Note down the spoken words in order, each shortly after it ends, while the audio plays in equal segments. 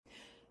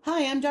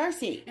Hi, I'm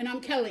Darcy. And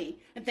I'm Kelly.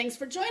 And thanks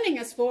for joining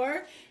us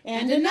for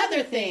And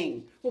Another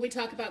Thing, where we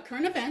talk about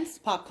current events,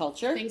 pop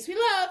culture, things we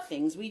love,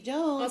 things we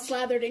don't, all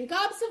slathered in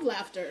gobs of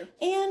laughter,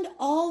 and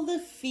all the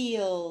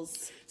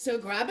feels. So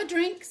grab a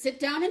drink, sit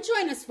down, and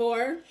join us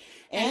for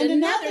And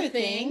Another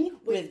Thing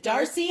with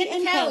Darcy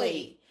and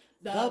Kelly,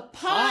 the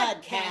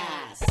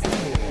podcast.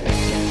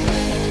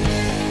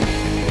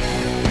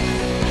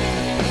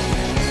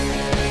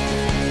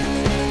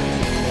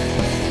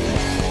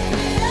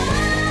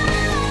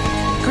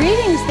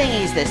 Greetings,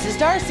 thingies. This is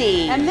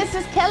Darcy. And this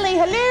is Kelly.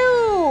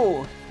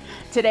 Hello.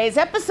 Today's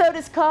episode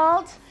is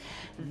called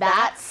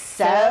That's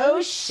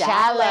So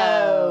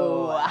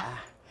Shallow.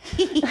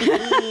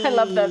 I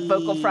love the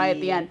vocal fry at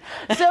the end.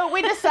 So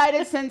we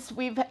decided, since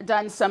we've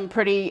done some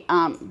pretty,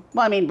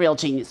 Real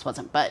Genius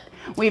wasn't, but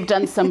we've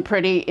done some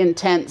pretty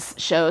intense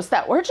shows,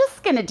 that we're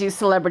just going to do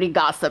celebrity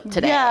gossip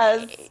today.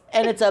 Yes,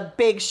 and it's a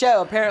big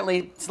show.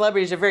 Apparently,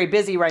 celebrities are very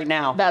busy right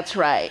now. That's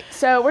right.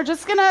 So we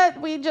just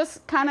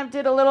kind of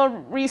did a little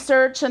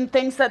research and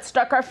things that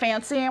struck our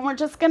fancy, and we're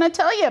just going to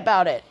tell you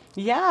about it.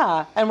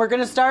 Yeah, and we're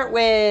going to start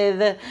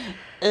with...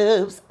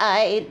 Oops,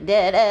 I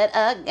did it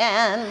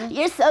again.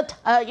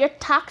 You're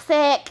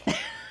toxic.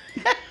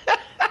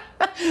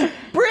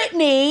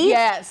 Brittany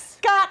Yes.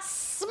 got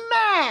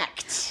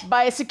smacked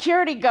By a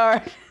security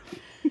guard.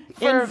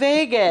 in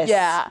Vegas.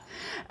 Yeah.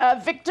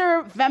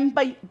 Victor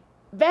Wembanyama.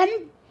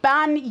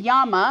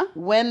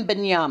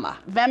 Wembanyama.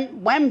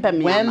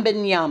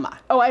 Wembanyama.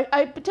 Oh,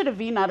 I did a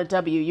V, not a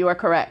W. You are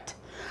correct.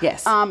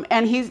 Yes.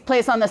 And he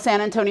plays on the San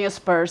Antonio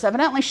Spurs.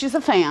 Evidently, she's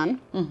a fan.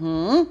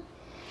 Mm-hmm.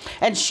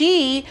 And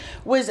they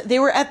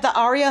were at the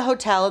Aria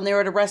Hotel, and they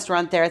were at a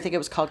restaurant there. I think it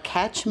was called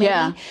Catch, maybe.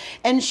 Yeah.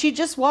 And she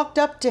just walked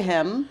up to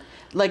him,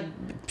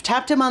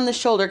 tapped him on the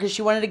shoulder because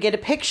she wanted to get a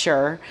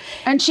picture.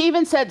 And she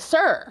even said,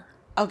 sir.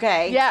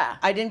 Okay. Yeah.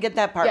 I didn't get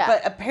that part. Yeah.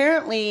 But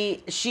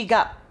apparently she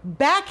got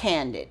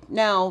backhanded.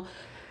 Now,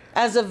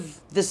 as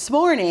of this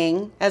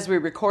morning, as we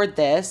record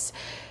this,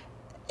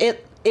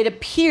 it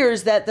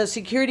appears that the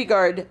security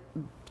guard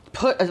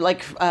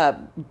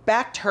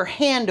backed her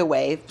hand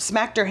away,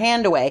 smacked her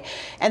hand away,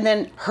 and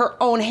then her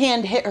own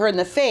hand hit her in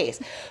the face.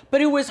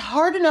 But it was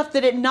hard enough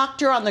that it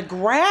knocked her on the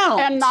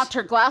ground. And knocked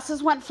her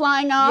glasses went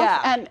flying off.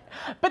 Yeah.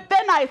 But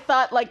then I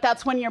thought,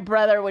 that's when your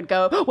brother would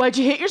go, why'd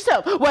you hit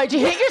yourself? Why'd you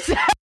hit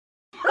yourself?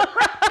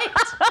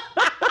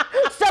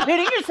 Stop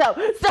hitting yourself.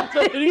 Stop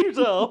hitting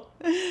yourself.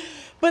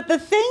 But the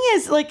thing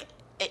is,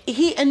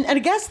 and I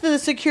guess the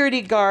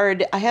security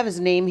guard, I have his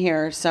name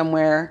here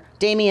somewhere,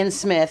 Damian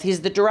Smith.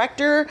 He's the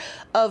director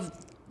of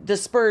the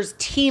Spurs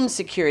team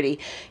security.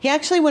 He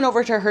actually went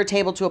over to her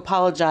table to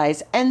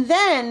apologize. And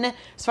then,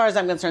 as far as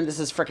I'm concerned, this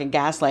is freaking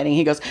gaslighting.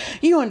 He goes,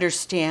 you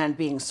understand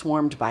being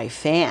swarmed by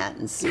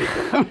fans.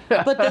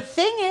 But the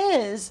thing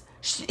is,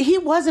 he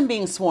wasn't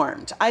being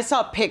swarmed. I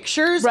saw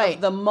pictures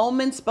of the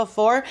moments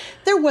before.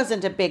 There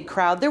wasn't a big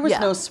crowd. There was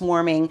no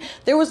swarming.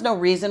 There was no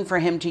reason for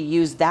him to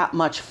use that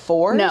much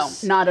force. No,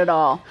 not at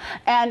all.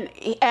 And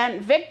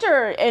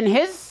Victor, in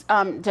his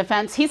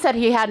defense, he said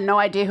he had no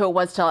idea who it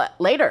was till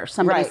later.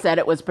 Somebody said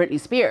it was Britney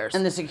Spears.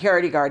 And the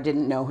security guard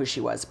didn't know who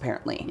she was,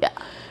 apparently. Yeah.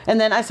 And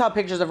then I saw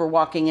pictures of her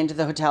walking into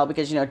the hotel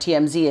because,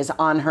 TMZ is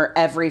on her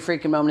every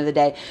freaking moment of the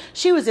day.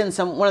 She was in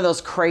one of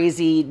those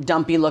crazy,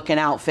 dumpy looking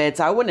outfits.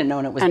 I wouldn't have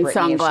known it was Britney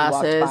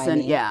sunglasses if she walked by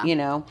me,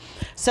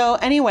 So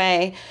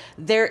anyway,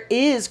 there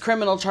is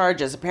criminal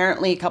charges.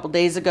 Apparently a couple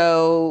days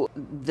ago,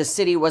 the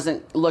city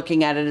wasn't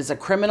looking at it as a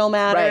criminal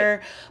matter.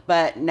 Right.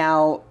 But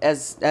now,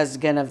 as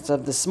again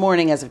of this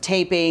morning, as of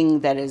taping,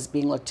 that is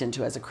being looked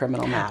into as a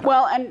criminal matter.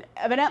 Well, and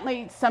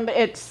evidently one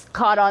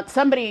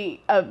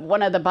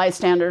of the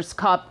bystanders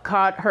caught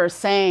her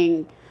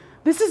saying,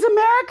 "This is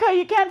America,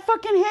 you can't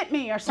fucking hit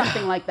me," or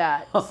something like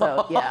that.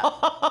 So, yeah.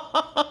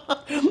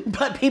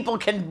 But people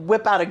can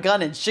whip out a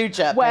gun and shoot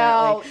you,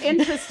 well, apparently.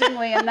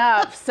 Interestingly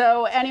enough.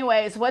 So,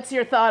 anyways, what's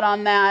your thought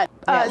on that?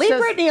 Leave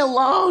Brittany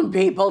alone,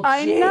 people.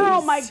 I Jeez.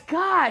 know, my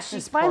gosh.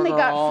 She's finally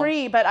got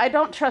free, but I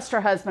don't trust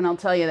her husband, I'll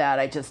tell you that.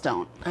 I just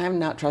don't. I've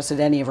not trusted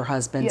any of her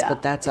husbands,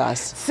 but that's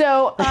us.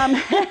 So,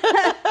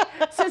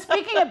 so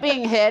speaking of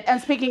being hit,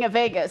 and speaking of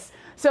Vegas...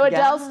 So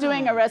Adele's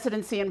doing a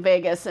residency in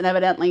Vegas, and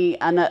evidently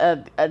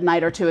a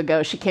night or two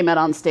ago, she came out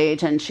on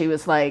stage and she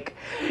was like,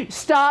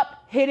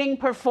 stop hitting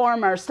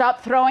performers,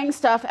 stop throwing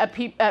stuff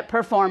at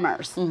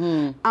performers.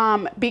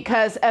 Mm-hmm.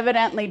 Because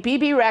evidently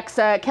BB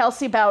Rexa,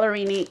 Kelsey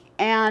Ballerini,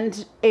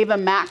 and Ava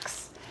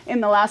Max in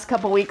the last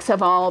couple weeks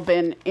have all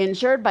been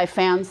injured by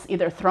fans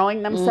either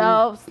throwing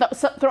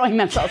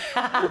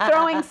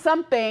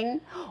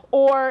something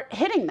or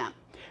hitting them.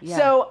 Yeah.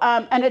 So,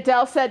 and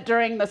Adele said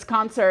during this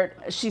concert,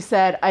 she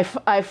said, I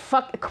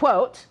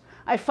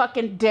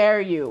fucking dare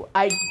you.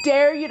 I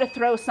dare you to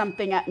throw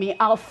something at me.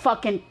 I'll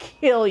fucking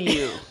kill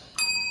you.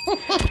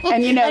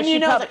 And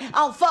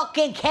I'll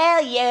fucking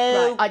kill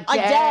you. Right, I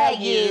dare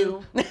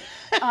you.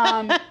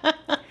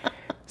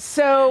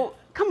 So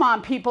come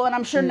on, people, and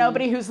I'm sure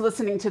nobody who's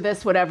listening to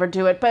this would ever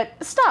do it, but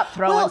stop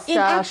throwing stuff.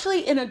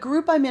 Actually, in a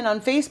group I'm in on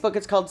Facebook,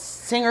 it's called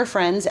Singer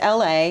Friends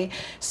LA,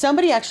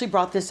 somebody actually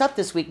brought this up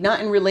this week,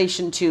 not in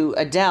relation to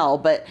Adele,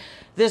 but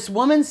this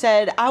woman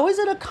said, I was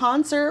at a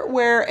concert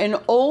where an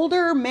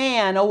older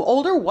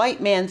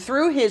white man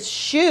threw his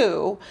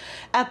shoe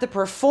at the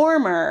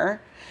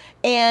performer.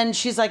 And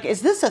she's like,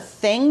 is this a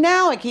thing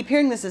now? I keep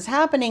hearing this is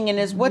happening.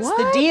 And what's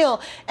the deal?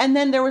 And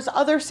then there was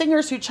other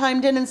singers who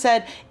chimed in and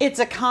said, it's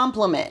a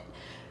compliment.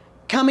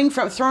 Coming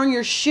from throwing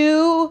your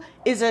shoe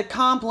is a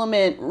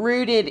compliment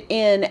rooted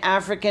in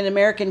African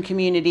American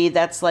community.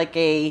 That's like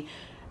and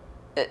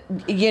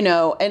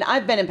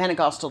I've been in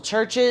Pentecostal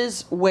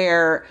churches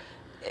where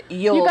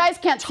you guys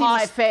can't see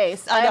my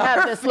face. I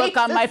have this look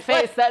on my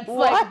face that's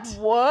like,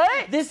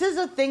 what? This is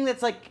a thing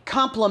that's like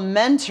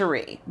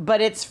complimentary,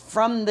 but it's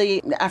from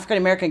the African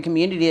American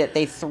community that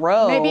they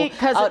throw maybe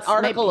because an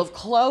article of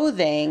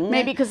clothing.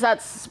 Maybe because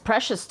that's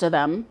precious to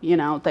them. They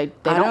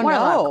don't wear a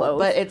lot of clothes.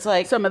 But it's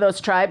like some of those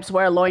tribes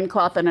wear a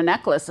loincloth and a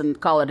necklace and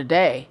call it a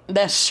day.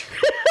 That's true.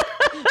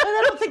 But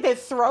I don't think they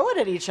throw it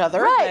at each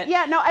other. Right.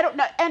 Yeah. No, I don't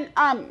know.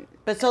 And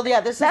But so yeah,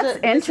 that's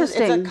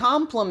interesting. It's a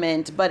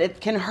compliment, but it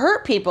can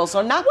hurt people.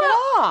 So knock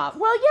it off.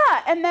 Well,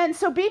 yeah, and then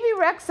so BB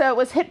Rexa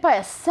was hit by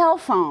a cell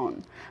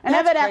phone, and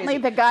That's evidently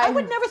crazy. the guy I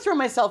would never throw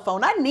my cell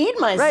phone. I need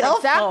my cell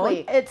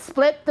exactly. phone. It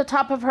split the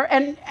top of her,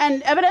 and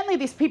evidently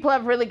these people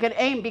have really good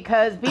aim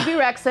because BB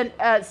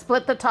Rexa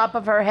split the top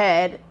of her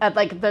head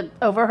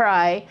over her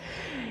eye.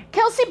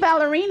 Kelsey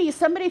Ballerini,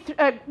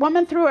 a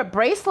woman threw a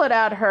bracelet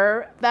at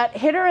her that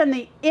hit her in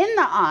the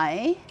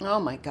eye.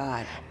 Oh my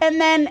God! And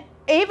then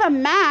Ava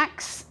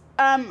Max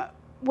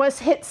was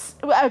hit.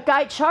 A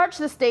guy charged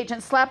the stage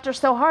and slapped her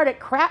so hard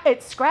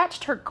it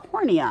scratched her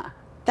cornea.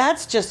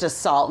 That's just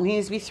assault, and he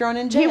needs to be thrown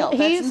in jail.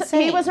 That's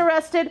insane. He was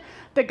arrested.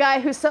 The guy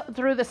who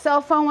threw the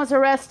cell phone was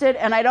arrested,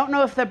 and I don't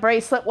know if the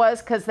bracelet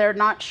was because they're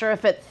not sure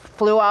if it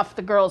flew off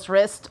the girl's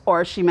wrist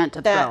or she meant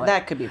to throw it.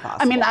 That could be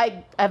possible. I mean,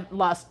 I've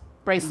lost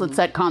bracelets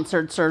at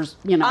concerts or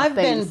I've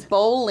things. been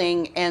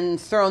bowling and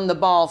thrown the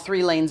ball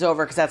 3 lanes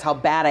over because that's how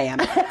bad I am.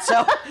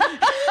 So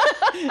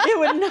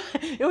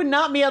it would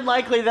not be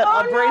unlikely that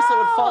a bracelet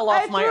would fall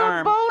off my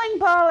arm. I threw a bowling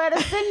ball at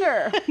a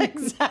singer.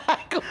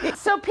 Exactly.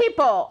 So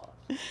people,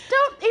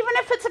 don't, even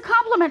if it's a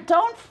compliment,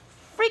 don't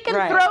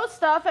freaking throw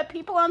stuff at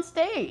people on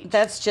stage.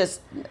 That's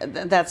just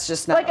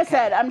not like I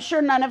said, I'm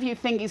sure none of you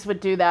thingies would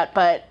do that,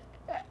 but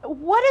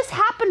what is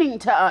happening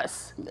to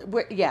us?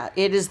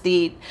 It is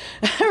the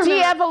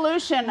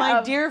de-evolution.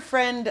 My dear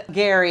friend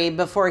Gary,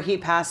 before he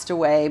passed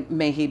away,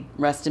 may he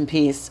rest in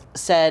peace,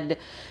 said,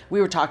 we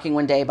were talking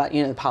one day about,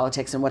 the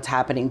politics and what's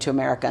happening to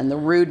America and the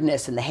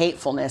rudeness and the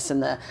hatefulness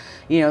and the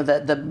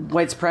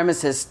white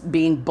supremacists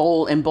being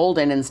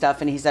emboldened and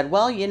stuff. And he said,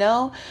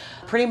 well,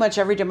 pretty much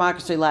every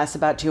democracy lasts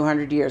about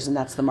 200 years, and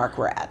that's the mark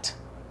we're at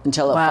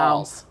until it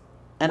falls.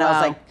 And I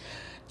was like,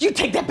 you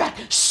take that back.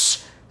 Shh,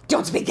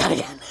 don't speak that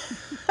again.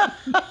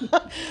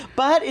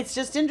 But it's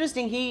just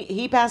interesting.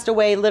 He passed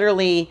away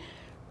literally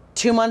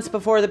 2 months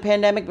before the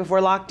pandemic, before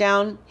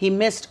lockdown. He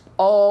missed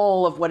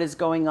all of what is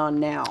going on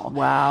now.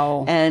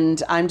 Wow.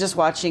 And I'm just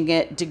watching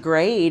it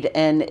degrade,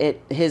 and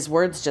his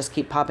words just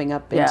keep popping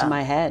up into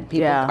my head.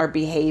 People are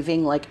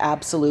behaving like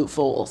absolute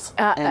fools,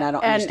 and I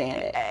don't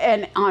understand it.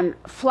 And on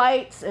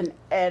flights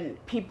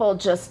and people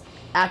just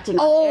acting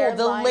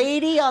the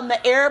lady on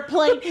the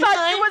airplane.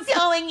 I'm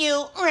telling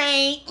you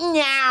right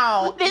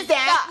now,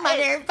 that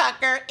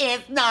motherfucker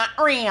is not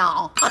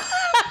real.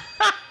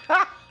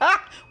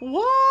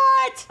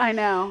 What? I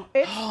know.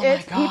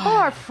 It's people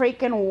are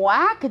freaking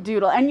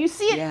wackadoodle, and you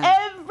see it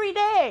every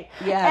day.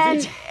 Yeah.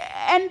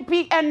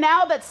 And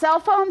now that cell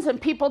phones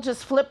and people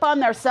just flip on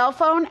their cell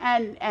phone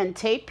and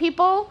tape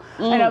people.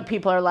 I know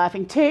people are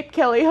laughing. Tape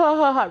Kelly, ha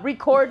ha ha.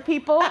 Record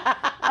people.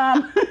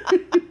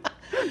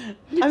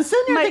 I'm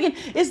sitting here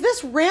thinking, is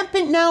this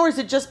rampant now, or is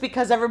it just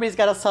because everybody's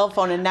got a cell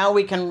phone and now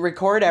we can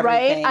record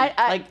everything?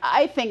 Right.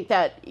 I think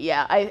that,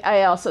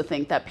 I also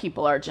think that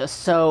people are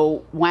just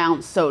so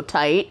wound so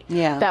tight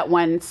that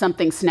when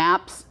something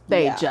snaps,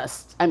 they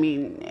just,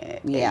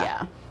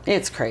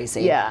 It's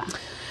crazy. Yeah.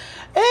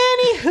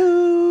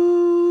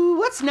 Anywho,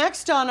 what's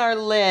next on our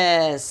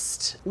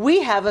list?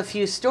 We have a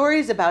few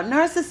stories about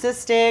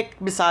narcissistic,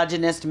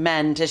 misogynist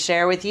men to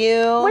share with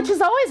you. Which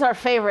is always our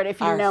favorite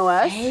if you know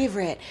us. Our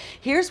favorite.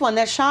 Here's one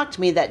that shocked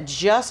me that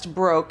just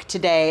broke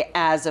today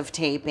as of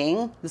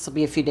taping. This will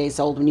be a few days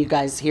old when you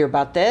guys hear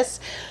about this.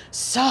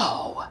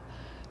 So,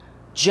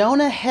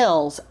 Jonah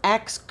Hill's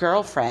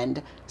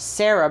ex-girlfriend,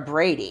 Sarah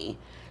Brady.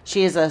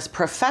 She is a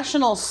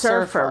professional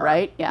surfer.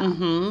 Right? Yeah.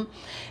 Mm-hmm.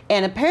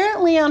 And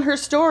apparently on her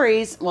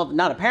stories, well,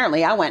 not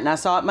apparently, I went and I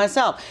saw it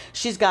myself.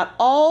 She's got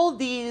all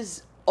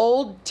these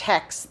old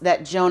texts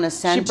that Jonah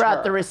sent her. She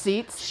brought the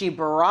receipts? She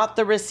brought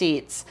the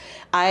receipts.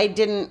 I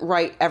didn't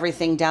write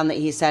everything down that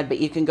he said, but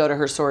you can go to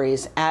her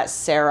stories at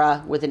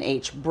Sarah with an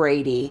H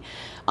Brady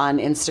on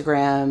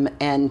Instagram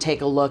and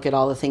take a look at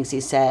all the things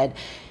he said.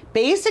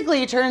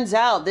 Basically, it turns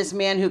out this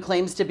man who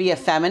claims to be a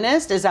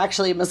feminist is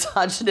actually a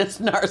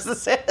misogynist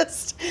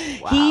narcissist.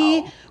 Wow.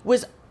 He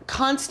was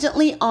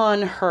constantly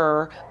on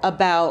her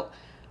about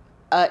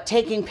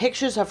taking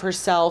pictures of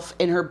herself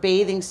in her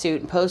bathing suit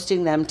and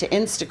posting them to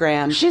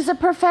Instagram. She's a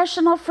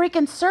professional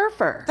freaking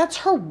surfer. That's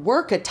her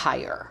work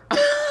attire.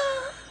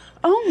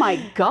 Oh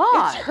my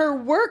God. It's her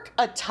work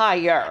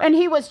attire. And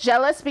he was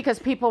jealous because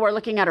people were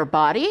looking at her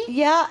body?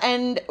 Yeah,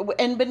 but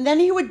then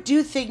he would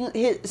do things.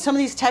 Some of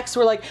these texts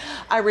were like,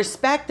 "I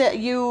respect that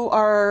you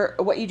are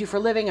what you do for a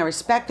living. I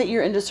respect that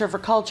you're into surfer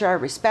culture. I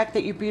respect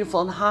that you're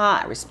beautiful and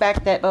hot. I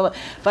respect that, blah, blah,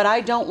 but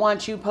I don't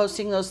want you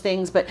posting those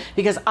things. But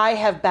because I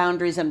have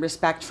boundaries and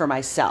respect for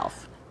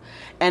myself,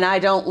 and I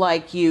don't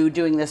like you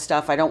doing this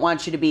stuff. I don't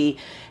want you to be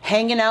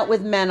hanging out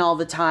with men all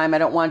the time. I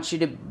don't want you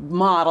to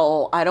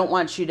model. I don't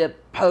want you to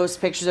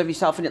post pictures of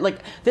yourself and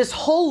like this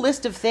whole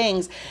list of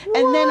things."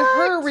 And then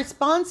her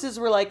responses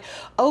were like,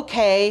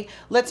 "Okay,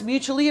 let's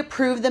mutually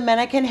approve the men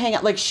I can hang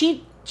out." Like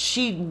she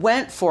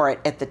went for it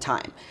at the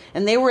time,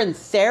 and they were in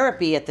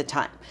therapy at the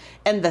time,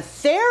 and the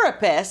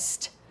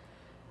therapist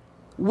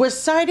was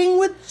siding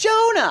with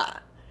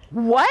Jonah.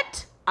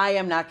 What? I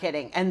am not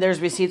kidding. And there's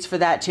receipts for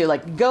that too.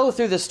 Like, go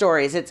through the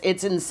stories.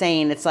 It's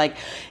insane. It's like,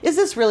 is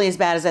this really as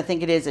bad as I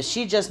think it is? Is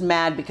she just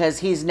mad because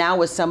he's now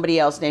with somebody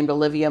else named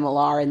Olivia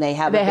Millar and they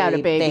had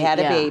a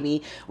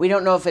baby. We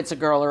don't know if it's a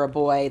girl or a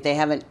boy. They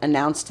haven't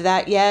announced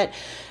that yet.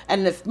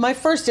 And my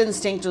first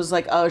instinct was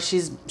like, oh,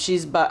 she's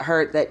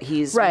butthurt that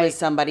he's with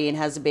somebody and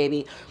has a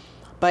baby.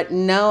 But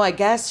no, I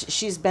guess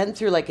she's been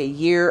through like a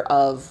year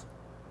of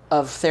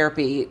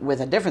therapy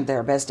with a different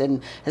therapist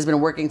and has been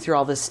working through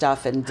all this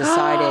stuff and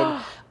decided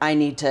I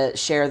need to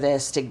share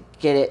this to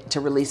get it,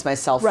 to release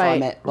myself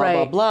from it,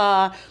 blah,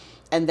 blah.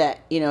 And that,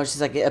 she's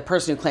like, a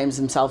person who claims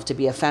himself to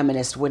be a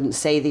feminist wouldn't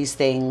say these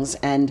things.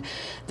 And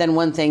then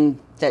one thing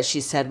that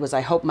she said was, I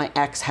hope my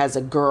ex has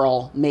a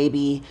girl.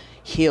 Maybe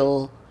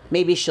she'll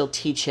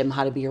teach him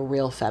how to be a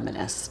real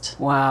feminist.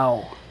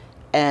 Wow.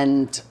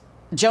 And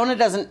Jonah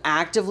doesn't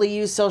actively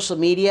use social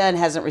media and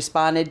hasn't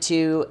responded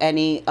to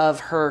any of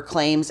her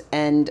claims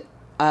and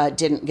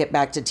didn't get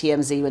back to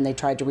TMZ when they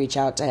tried to reach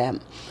out to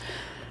him.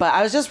 But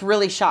I was just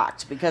really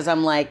shocked because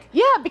I'm like,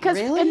 yeah, because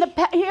really? in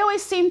the he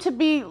always seemed to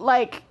be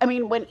like, I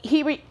mean, when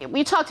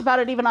we talked about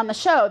it even on the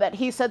show, that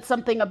he said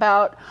something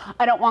about,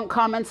 I don't want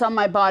comments on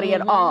my body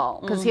at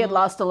all, because he had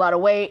lost a lot of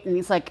weight, and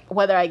he's like,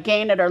 whether I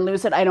gain it or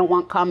lose it, I don't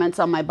want comments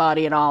on my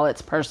body at all.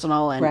 It's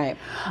personal, and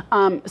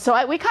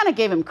so we kind of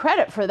gave him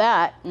credit for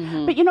that.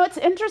 But it's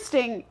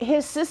interesting.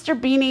 His sister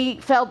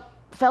Beanie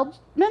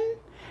Feldman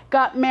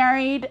got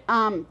married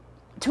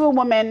to a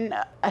woman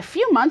a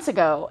few months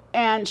ago,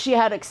 and she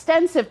had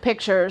extensive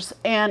pictures,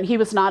 and he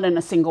was not in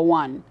a single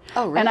one.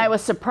 Oh, really? And I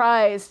was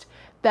surprised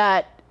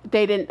that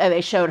they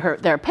showed her,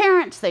 their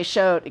parents,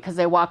 because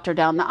they walked her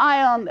down the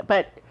aisle,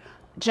 but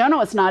Jonah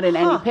was not in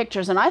any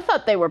pictures, and I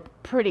thought they were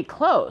pretty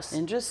close.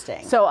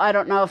 Interesting. So I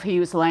don't know if he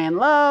was laying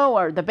low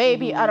or the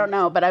baby, I don't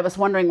know, but I was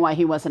wondering why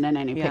he wasn't in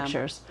any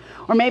pictures.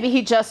 Or maybe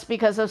he just,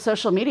 because of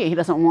social media, he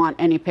doesn't want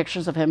any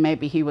pictures of him.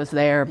 Maybe he was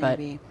there, but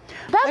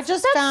I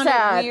just found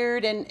it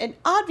weird. And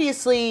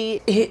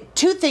obviously,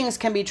 two things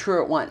can be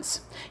true at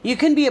once. You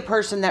can be a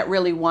person that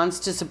really wants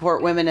to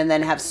support women and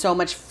then have so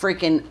much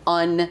freaking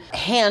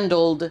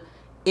unhandled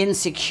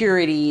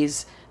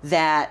insecurities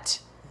that,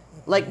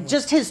 like,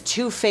 just his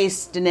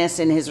two-facedness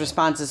in his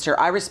responses to her.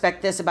 I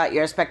respect this about you.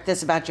 I respect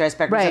this about you. I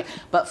respect this.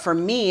 But for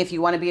me, if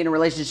you want to be in a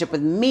relationship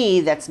with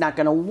me, that's not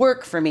going to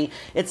work for me.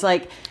 It's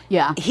like,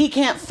 he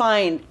can't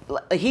find,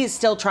 he's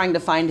still trying to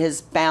find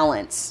his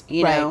balance,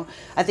 you know?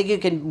 I think you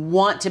can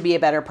want to be a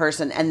better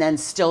person and then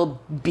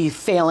still be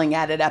failing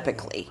at it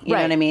epically. You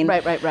know what I mean?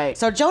 Right.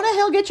 So Jonah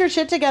Hill, get your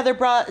shit together,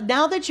 bro.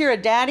 Now that you're a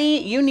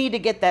daddy, you need to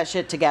get that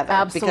shit together.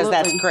 Absolutely. Because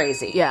that's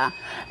crazy. Yeah.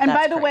 And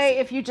by the way,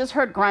 if you just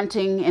heard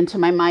grunting into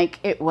my mic,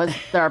 it was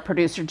our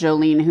producer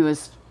Jolene who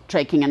was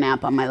taking a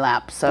nap on my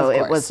lap. So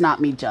it was not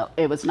me.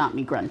 It was not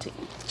me grunting.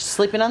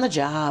 Sleeping on the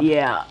job.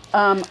 Yeah.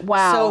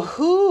 Wow. So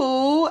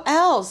who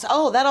else?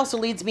 Oh, that also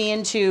leads me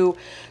into.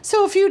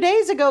 So a few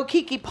days ago,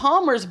 Keke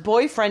Palmer's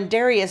boyfriend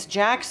Darius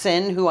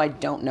Jackson, who I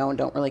don't know and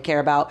don't really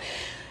care about.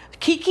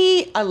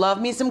 Keke, I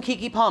love me some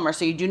Keke Palmer.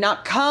 So you do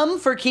not come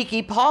for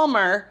Keke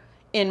Palmer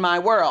in my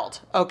world,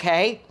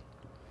 okay?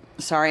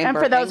 Sorry, I'm and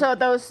for burping.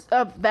 those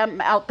of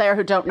them out there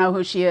who don't know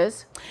who she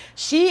is,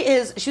 she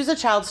was a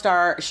child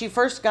star. She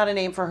first got a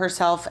name for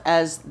herself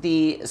as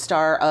the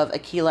star of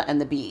Akeelah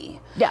and the Bee.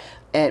 Yeah,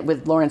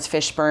 with Lawrence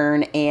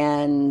Fishburne,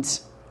 and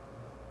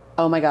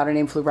oh my God, her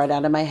name flew right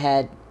out of my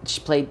head.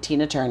 She played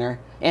Tina Turner,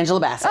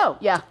 Angela Bassett. Oh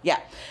yeah.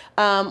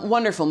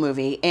 Wonderful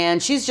movie,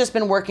 and she's just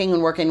been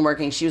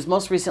working. She was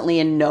most recently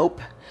in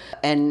Nope,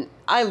 and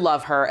I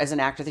love her as an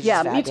actor. She's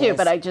fabulous. Me too,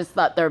 but I just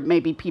thought there may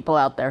be people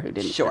out there who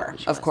didn't. Sure,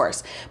 of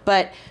course.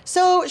 But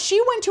so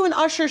she went to an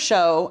Usher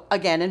show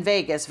again in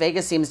Vegas.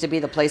 Vegas seems to be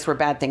the place where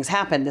bad things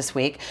happen this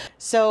week.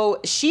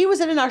 So she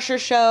was at an Usher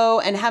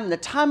show and having the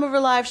time of her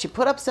life. She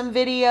put up some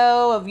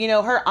video of,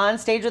 her on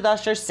stage with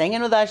Usher,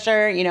 singing with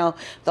Usher,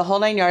 the whole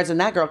nine yards.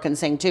 And that girl can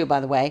sing too, by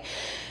the way.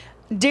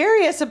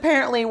 Darius,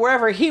 apparently,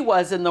 wherever he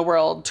was in the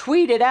world,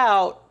 tweeted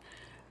out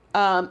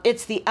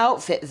It's the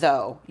outfit,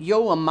 though.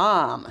 Yo, a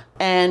mom.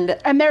 And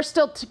they're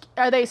still,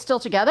 are they still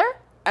together?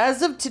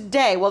 as of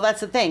today, well,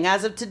 that's the thing.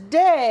 As of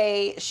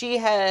today, she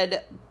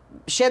hadn't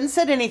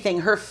said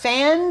anything. Her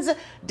fans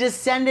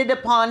descended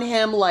upon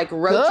him like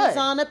roaches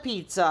on a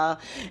pizza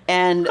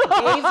and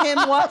gave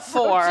him what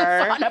for.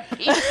 Roaches on a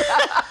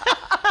pizza.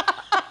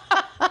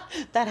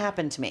 That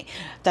happened to me.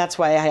 That's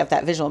why I have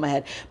that visual in my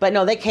head. But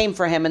no, they came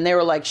for him and they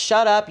were like,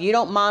 shut up. You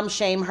don't mom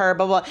shame her,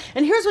 blah, blah.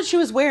 And here's what she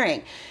was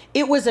wearing.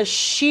 It was a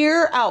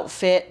sheer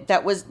outfit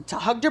that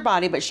hugged her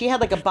body, but she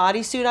had like a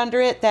bodysuit under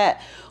it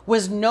that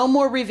was no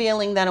more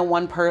revealing than a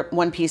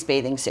one-piece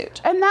bathing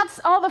suit. And that's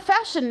all the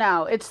fashion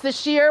now. It's the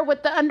sheer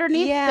with the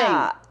underneath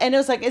thing. And it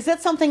was like, is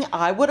that something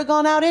I would have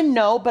gone out in?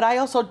 No, but I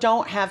also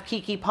don't have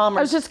Keke Palmer.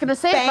 I was just going to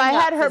say, if I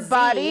had her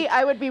body,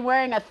 I would be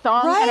wearing a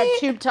thong and a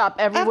tube top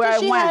everywhere I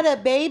went. After she had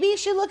a baby,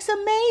 she looks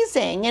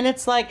amazing. And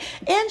it's like,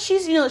 and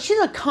she's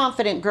a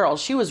confident girl.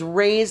 She was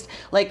raised,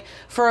 like,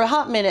 for a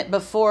hot minute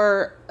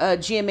before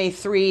GMA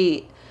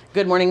 3,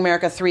 Good Morning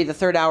America 3, the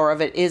third hour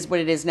of it is what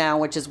it is now,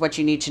 which is What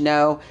You Need to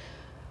Know.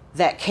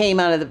 That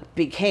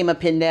became a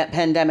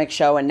pandemic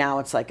show, and now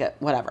it's like a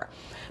whatever.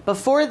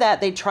 Before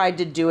that, they tried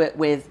to do it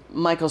with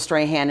Michael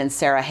Strahan and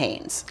Sarah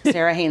Haynes.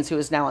 Sarah Haynes, who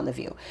is now on The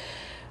View.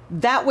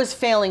 That was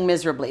failing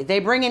miserably. They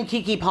bring in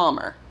Keke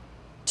Palmer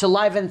to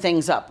liven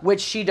things up,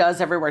 which she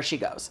does everywhere she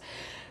goes.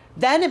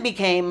 Then it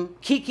became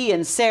Keke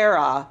and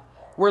Sarah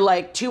were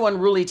like two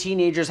unruly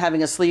teenagers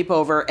having a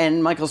sleepover,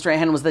 and Michael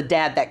Strahan was the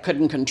dad that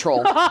couldn't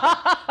control.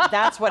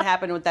 That's what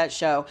happened with that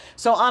show.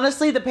 So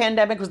honestly, the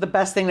pandemic was the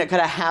best thing that could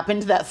have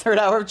happened to that third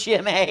hour of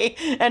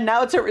GMA, and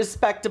now it's a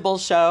respectable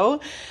show.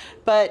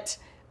 But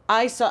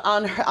I saw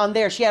on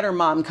there, she had her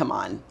mom come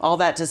on. All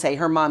that to say,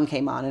 her mom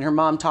came on, and her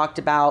mom talked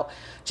about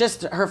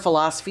just her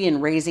philosophy in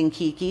raising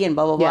Keke and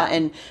blah, blah, blah.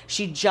 And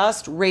she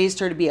just raised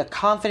her to be a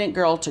confident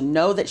girl, to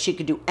know that she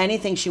could do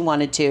anything she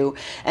wanted to,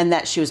 and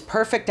that she was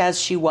perfect as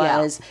she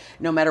was,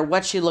 no matter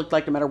what she looked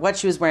like, no matter what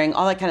she was wearing,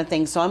 all that kind of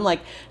thing. So I'm like,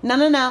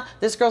 no,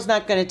 this girl's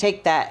not going to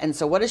take that. And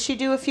so what does she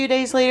do a few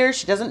days later?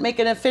 She doesn't make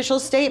an official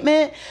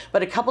statement,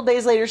 but a couple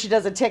days later, she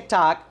does a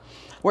TikTok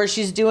where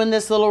she's doing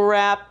this little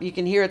rap. You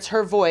can hear it's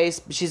her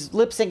voice. She's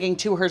lip syncing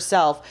to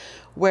herself,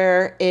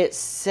 where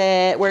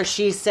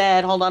she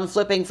said, hold on,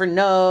 flipping for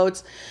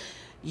notes.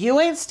 You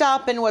ain't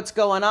stopping what's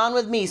going on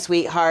with me,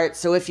 sweetheart.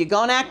 So if you're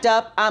gonna act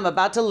up, I'm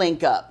about to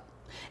link up.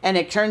 And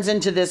it turns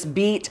into this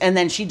beat, and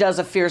then she does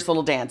a fierce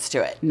little dance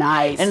to it.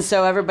 Nice. And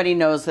so everybody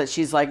knows that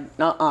she's like,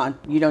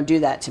 you don't do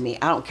that to me.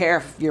 I don't care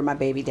if you're my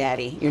baby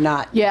daddy. You're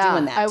not doing that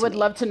to me. I would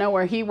love to know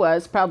where he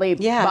was. Probably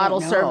bottle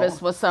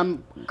service with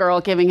some girl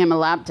giving him a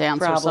lap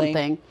dance or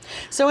something.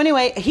 So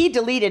anyway, he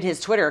deleted his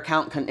Twitter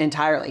account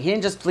entirely. He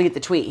didn't just delete the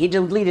tweet. He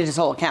deleted his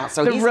whole account.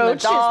 So the he's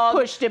roaches in the dog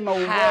pushed him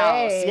away.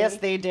 House. Yes,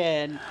 they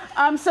did.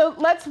 So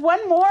let's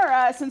one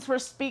more since we're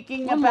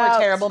speaking One about more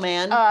terrible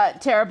man.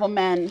 Terrible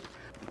men.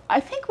 I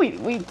think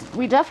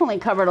we definitely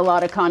covered a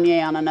lot of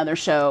Kanye on another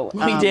show.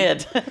 We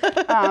did.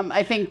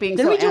 I think being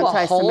Did so we do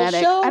anti-Semitic. a whole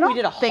show? I don't We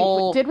did a think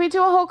whole. Did we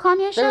do a whole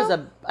Kanye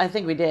show? I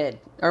think we did,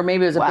 or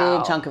maybe it was a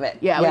big chunk of it.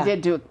 Yeah, we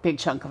did do a big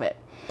chunk of it.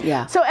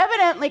 Yeah. So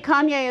evidently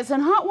Kanye is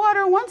in hot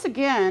water once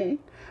again.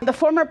 The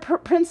former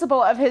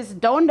principal of his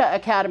Donda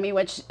Academy,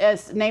 which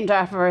is named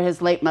after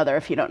his late mother,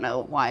 if you don't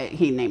know why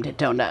he named it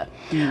Donda.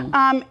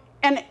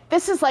 And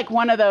this is like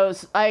one of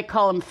those, I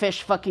call them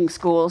fish fucking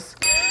schools.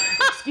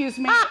 Excuse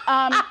me.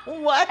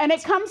 What? And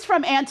it comes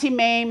from Auntie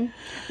Mame,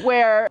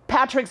 where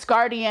Patrick's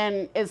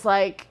guardian is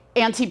like,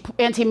 Auntie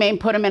Mame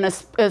put him in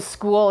a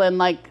school in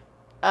like,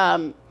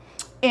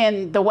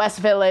 in the West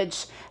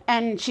Village.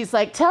 And she's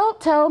like, tell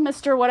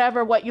Mr.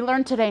 Whatever what you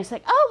learned today. He's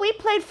like, oh, we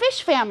played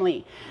Fish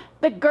Family.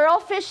 The girl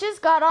fishes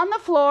got on the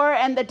floor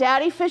and the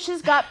daddy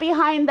fishes got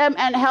behind them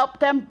and helped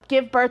them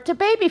give birth to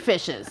baby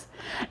fishes.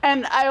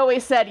 And I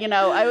always said,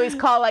 I always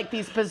call like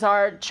these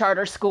bizarre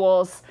charter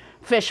schools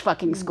fish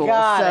fucking schools.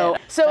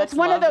 So it's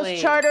one of those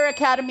charter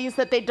academies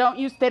that they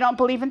don't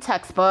believe in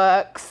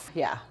textbooks.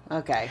 Yeah.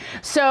 Okay.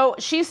 So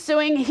she's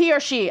suing he or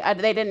she. I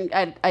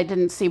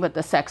didn't see what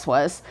the sex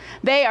was.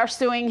 They are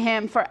suing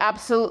him for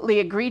absolutely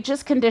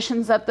egregious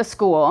conditions at the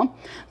school.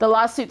 The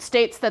lawsuit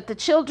states that the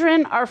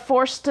children are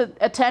forced to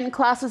attend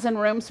classes in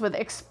rooms with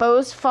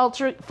exposed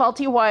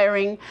faulty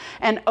wiring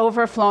and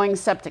overflowing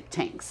septic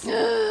tanks.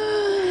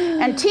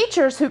 And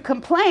teachers who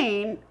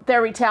complain,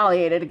 they're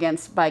retaliated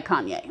against by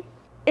Kanye.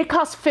 It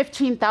costs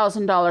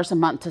 $15,000 a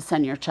month to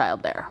send your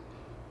child there.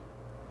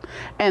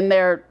 And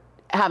they're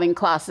having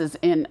classes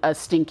in a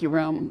stinky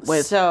room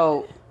with...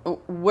 So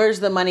where's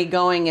the money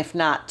going if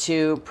not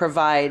to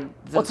provide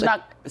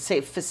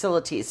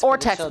facilities or for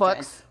the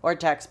textbooks. Children? Or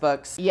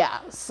textbooks. Yeah.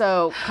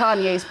 So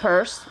Kanye's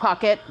purse,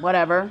 pocket,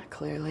 whatever.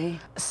 Clearly.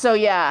 So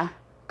yeah,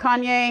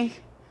 Kanye,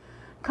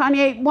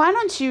 why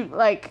don't you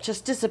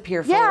just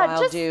disappear for a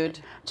while, dude?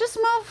 Just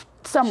move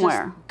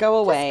somewhere. Just go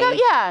away.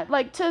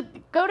 To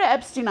go to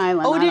Epstein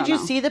Island. Oh, did you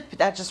see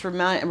that just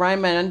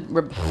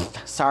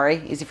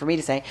sorry, easy for me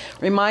to say,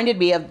 reminded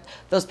me of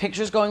those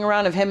pictures going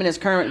around of him and his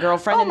current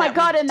girlfriend. Oh my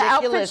God, in the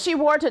outfit she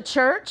wore to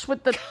church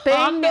with the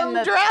thing and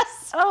the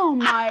dress. Oh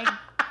my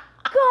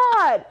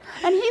God.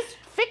 And he's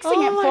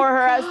fixing it Oh for my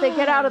her as they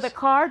get out of the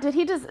gosh. car.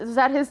 Is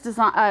that his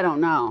design? I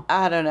don't know.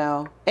 I don't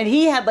know. And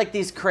he had like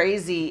these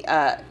crazy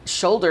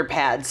shoulder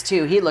pads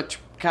too. He looked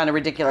kind of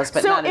ridiculous,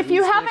 but So not if as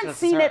you haven't ridiculous as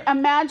seen her. it,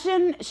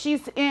 imagine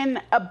she's in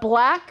a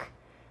black,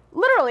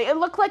 literally, it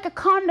looked like a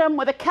condom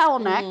with a cowl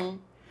neck.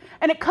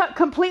 And it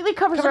completely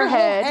covers Covered her whole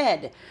head.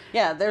 head.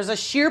 Yeah, there's a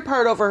sheer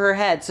part over her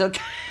head, so it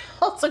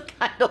also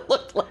kind of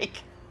looked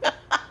like.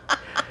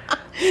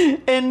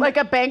 And Like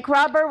a bank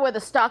robber with a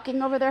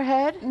stocking over their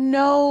head.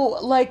 no,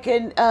 like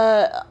an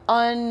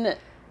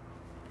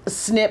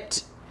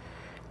unsnipped.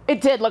 It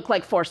did look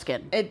like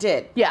foreskin. It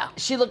did. Yeah.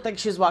 She looked like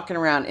she was walking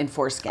around in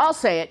foreskin. I'll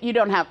say it. You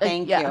don't have to.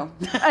 Thank yeah. you.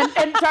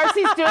 And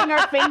Darcy's doing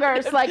her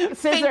fingers like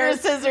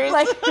scissors. Scissors.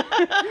 Like,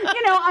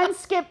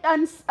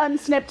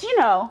 unsnipped,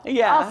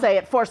 Yeah. I'll say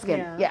it.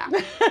 Foreskin. Yeah.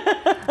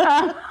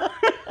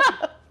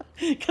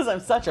 Because I'm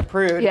such a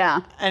prude.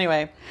 Yeah.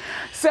 Anyway,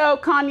 So,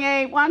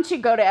 Kanye, why don't you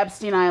go to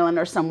Epstein Island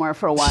or somewhere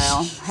for a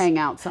while? Hang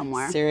out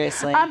somewhere.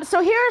 seriously.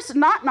 So here's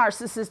not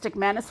narcissistic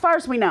men, as far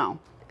as we know.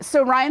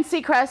 So Ryan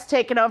Seacrest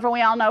taken over,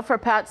 we all know, for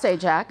Pat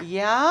Sajak.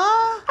 yeah?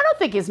 I don't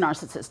think he's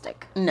narcissistic.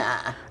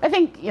 Nah. I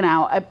think,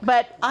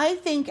 but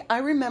I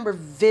remember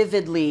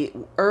vividly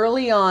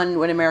early on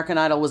when American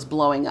Idol was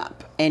blowing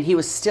up and he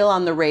was still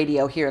on the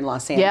radio here in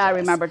Los Angeles. yeah, I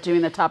remember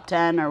doing the top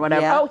 10 or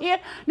whatever. Yeah. Oh, he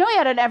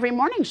had an every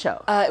morning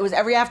show. It was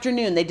every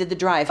afternoon they did the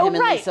drive, him and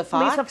right. Lisa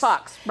Fox. Lisa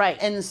Fox, right.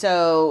 And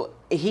so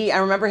I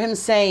remember him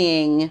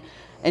saying,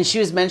 and she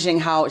was mentioning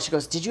how, she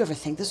goes, did you ever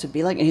think this would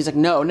be like? And he's like,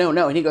 no.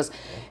 And he goes,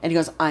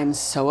 I'm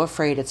so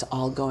afraid it's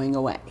all going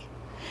away.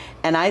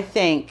 And I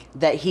think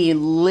that he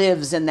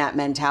lives in that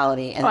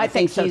mentality. And Oh, I I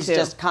think think so, he's too.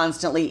 just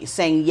constantly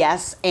saying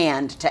yes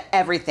and to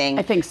everything.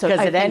 I think so. Because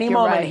I at think any you're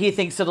moment right. he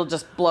thinks it'll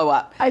just blow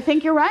up. I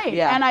think you're right.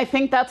 Yeah. And I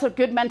think that's a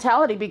good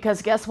mentality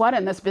because guess what?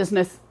 In this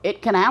business,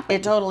 it can happen.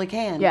 It totally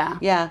can. Yeah.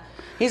 Yeah.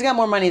 He's got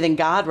more money than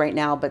God right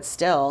now, but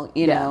still,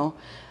 you Yeah. know.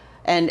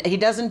 And he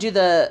doesn't do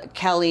the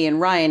Kelly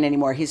and Ryan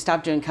anymore. He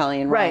stopped doing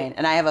Kelly and Right. Ryan.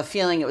 And I have a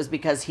feeling it was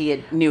because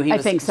he knew he I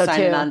was think so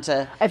signing too. on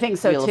to I think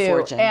so Wheel too. of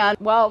Fortune. And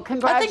well, I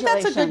congratulations.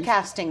 think that's a good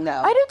casting,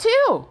 though. I do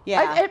too.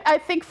 Yeah. I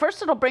think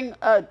first it'll bring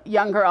a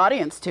younger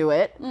audience to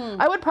it.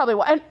 I would probably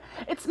watch. And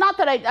it's not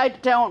that I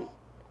don't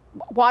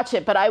watch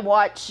it, but I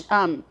watch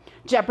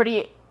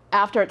Jeopardy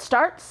after it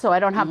starts, so I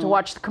don't have to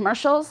watch the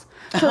commercials.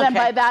 So then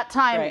Okay. by that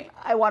time, Right.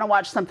 I want to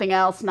watch something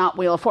else, not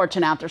Wheel of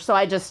Fortune after. So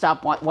I just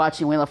stopped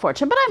watching Wheel of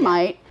Fortune, but I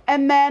might.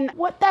 And then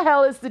what the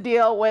hell is the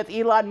deal with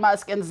Elon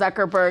Musk and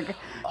Zuckerberg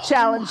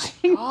challenging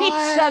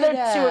each other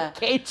to a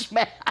cage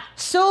match?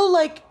 So,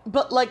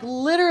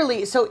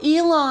 literally, so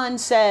Elon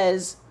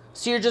says,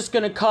 so you're just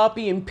going to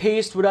copy and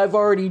paste what I've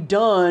already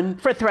done.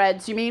 For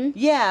Threads, you mean?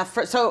 Yeah.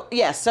 So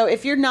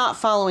if you're not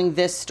following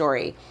this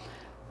story,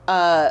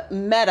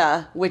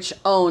 Meta, which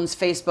owns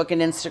Facebook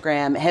and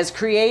Instagram, has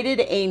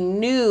created a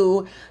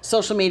new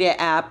social media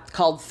app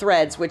called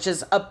Threads, which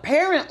is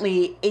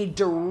apparently a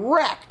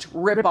direct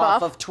ripoff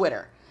Ripoff? of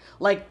Twitter.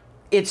 Like,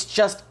 it's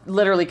just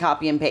literally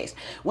copy and paste.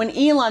 When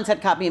Elon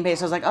said copy and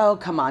paste, I was like, oh,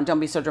 come on, don't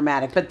be so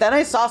dramatic. But then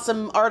I saw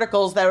some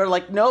articles that were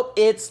like, nope,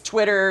 it's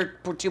Twitter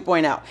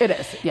 2.0. It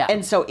is, yeah.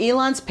 And so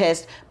Elon's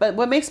pissed. But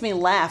what makes me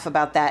laugh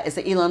about that is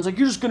that Elon's like,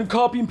 you're just going to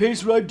copy and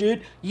paste what I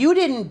did. You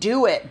didn't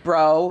do it,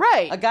 bro.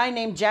 Right. A guy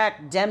named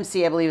Jack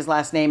Dempsey, I believe his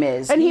last name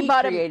is. And he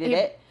bought created it.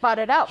 it. He bought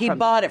it out. He from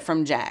bought it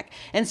from Jack.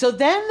 And so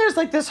then there's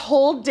like this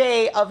whole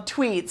day of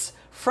tweets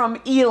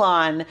from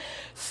Elon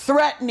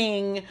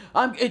threatening,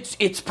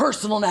 it's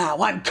personal now.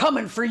 I'm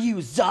coming for you,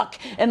 Zuck.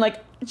 And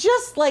like,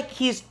 just like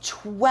he's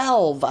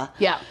 12.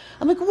 Yeah.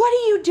 I'm like, what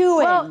are you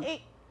doing? Well,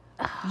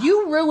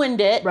 You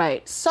ruined it.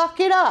 Right. Suck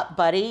it up,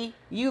 buddy.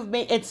 You've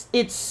made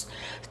it's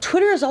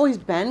Twitter has always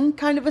been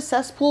kind of a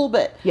cesspool,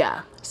 but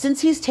Yeah. since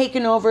he's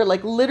taken over,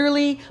 like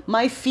literally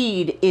my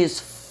feed is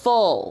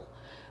full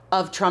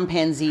of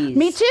Trumpanzees.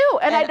 Me too.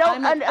 And I don't-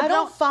 I'm like, and I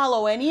don't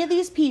follow any of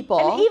these people.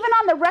 And even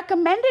on the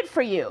recommended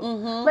for you,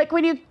 like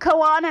when you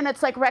go on and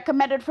it's like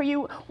recommended for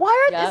you,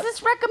 Yep. is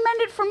this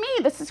recommended for me?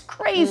 This is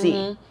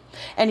crazy.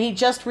 And he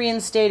just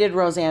reinstated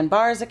Roseanne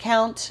Barr's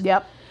account.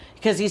 Yep.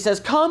 Because he says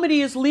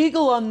comedy is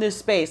legal on this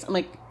space. I'm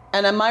like,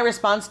 and my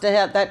response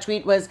to that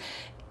tweet was,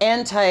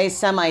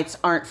 anti-Semites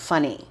aren't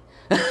funny.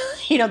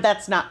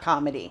 That's not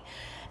comedy.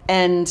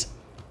 And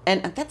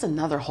that's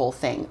another whole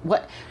thing.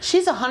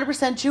 She's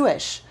 100%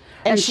 Jewish.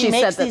 And she she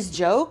makes said that- these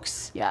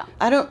jokes. Yeah.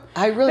 I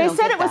really They don't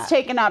said get it was that.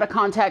 taken out of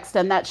context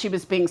and that she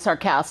was being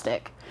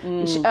sarcastic.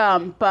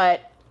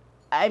 But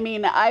I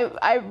mean,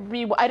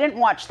 I didn't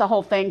watch the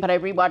whole thing, but I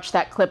rewatched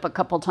that clip a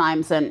couple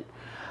times, and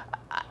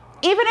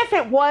even if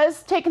it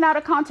was taken out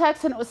of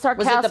context and it was Was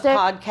sarcastic, it the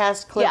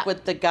podcast clip Yeah.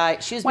 with the guy?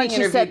 She was When being she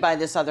interviewed said- by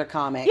this other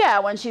comic. yeah,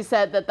 when she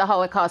said that the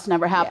Holocaust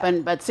never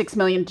happened, but 6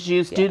 million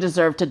Jews do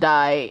deserve to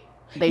die,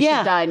 they Yeah.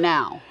 should die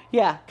now.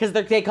 Yeah, because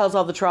they cause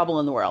all the trouble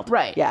in the world.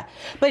 Right. Yeah.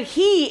 But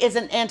he is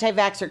an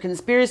anti-vaxxer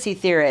conspiracy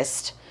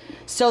theorist,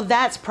 so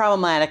that's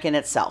problematic in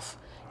itself.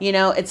 You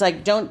know, it's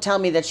like, don't tell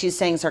me that she's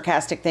saying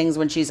sarcastic things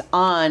when she's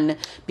on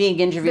being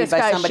interviewed This by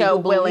guy's somebody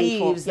show who willing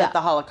believes yeah. that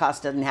the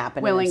Holocaust didn't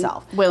happen to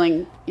himself.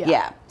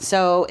 Yeah.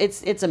 So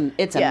it's a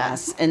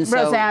mess. And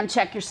so Roseanne,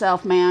 check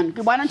yourself, man.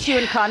 Why don't you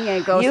and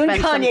Kanye go you spend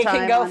and some Kanye time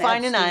can go on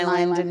find an Epstein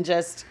island and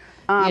just,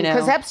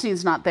 because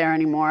Epstein's not there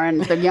anymore,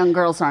 and the young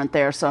girls aren't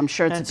there, so I'm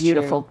sure it's That's a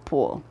beautiful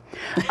pool.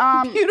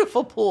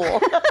 Beautiful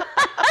pool.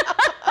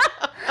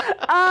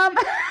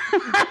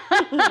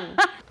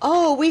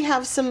 Oh, we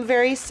have some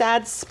very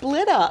sad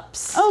split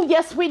ups. Oh,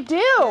 yes, we do.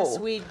 Yes,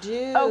 we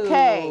do.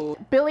 Okay.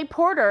 Billy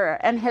Porter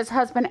and his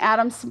husband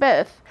Adam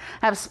Smith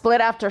have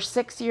split after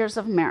 6 years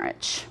of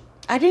marriage.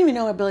 I didn't even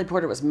know that Billy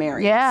Porter was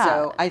married. Yeah.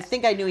 So I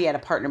think I knew he had a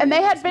partner. And but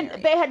they he had was been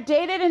married. they had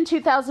dated in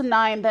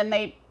 2009, then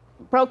they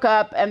broke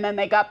up, and then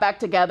they got back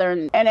together,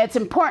 and it's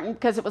important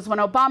because it was when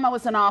Obama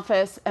was in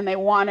office, and they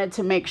wanted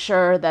to make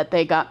sure that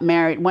they got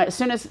married. As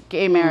soon as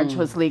gay marriage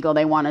was legal,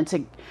 they wanted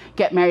to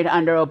get married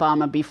under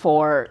Obama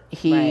before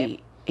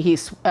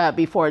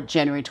before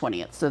January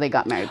 20th. So they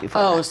got married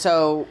before. Oh, that.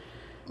 so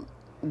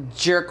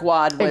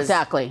Jerkwad was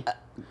Exactly.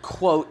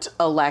 Quote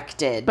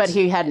elected, But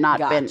he had not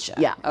been. Gotcha.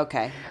 Yeah.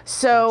 Okay.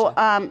 So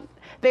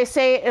they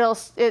say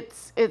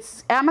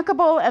it's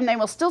amicable, and they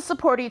will still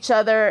support each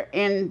other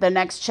in the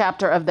next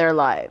chapter of their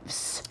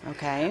lives.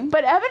 Okay.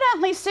 But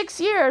evidently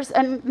 6 years,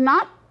 and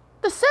not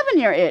the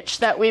 7-year itch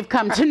that we've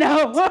come to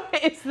know.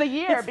 It's the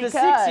year. It's because the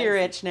 6-year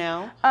itch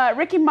now.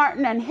 Ricky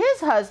Martin and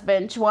his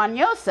husband, Juan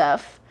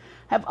Yosef,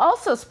 have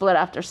also split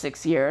after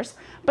 6 years.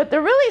 But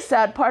the really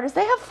sad part is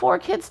they have 4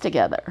 kids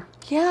together.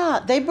 Yeah,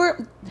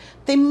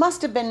 they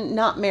must have been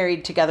not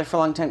married together for a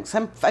long time.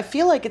 I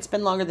feel like it's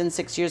been longer than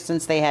 6 years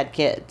since they had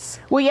kids.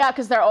 Well, yeah,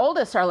 because their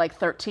oldest are like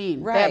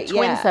 13. Right, They have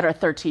twins yeah. that are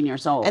 13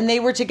 years old. And they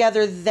were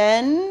together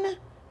then,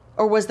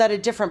 or was that a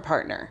different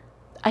partner?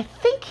 I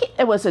think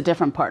it was a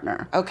different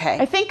partner. Okay.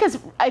 I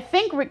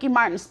think Ricky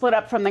Martin split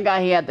up from the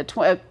guy he had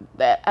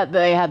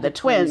they had the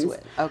twins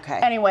with. Okay.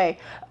 Anyway,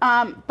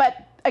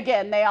 but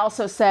again, they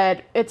also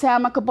said it's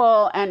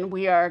amicable, and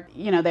we are,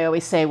 they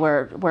always say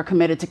we're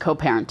committed to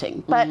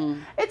co-parenting. But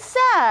it's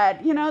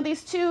sad,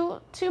 these two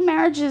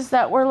marriages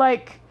that were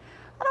like,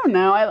 I don't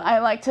know. I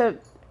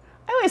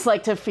always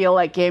like to feel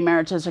like gay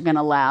marriages are going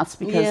to last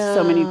because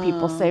so many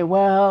people say,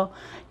 well,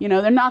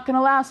 they're not going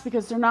to last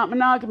because they're not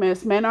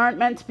monogamous. Men aren't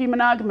meant to be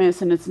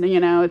monogamous.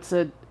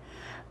 And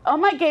all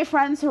my gay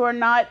friends who are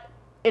not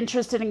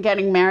interested in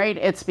getting married,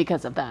 it's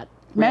because of that.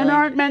 Really? Men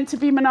aren't meant to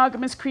be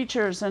monogamous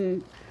creatures.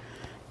 And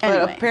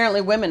anyway. But apparently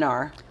women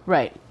are.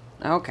 Right.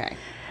 Okay.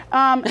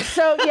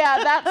 So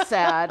yeah, that's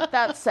sad.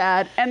 That's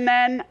sad. And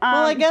then,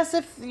 Well, I guess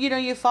if,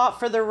 you fought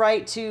for the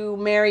right to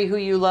marry who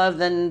you love,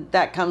 then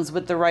that comes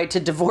with the right to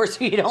divorce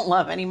who you don't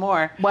love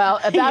anymore. well,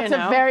 that's You a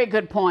know? very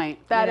good point.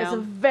 That is a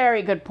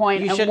very good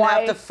point. You And shouldn't why,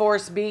 have to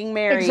force being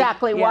married.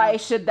 Exactly. Yeah. Why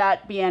should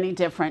that be any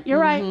different? You're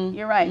right.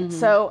 You're right.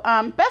 So,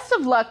 best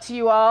of luck to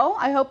you all.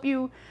 I hope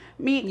you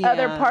meet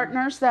other Yeah.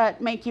 partners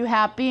that make you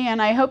happy,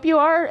 and I hope you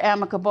are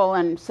amicable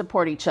and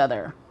support each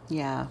other.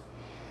 Yeah.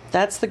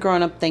 That's the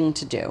grown-up thing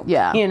to do.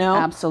 Yeah. You know?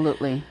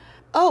 Absolutely.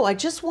 Oh, I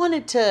just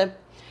wanted to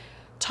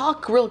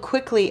talk real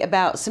quickly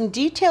about some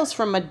details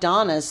from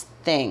Madonna's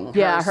thing.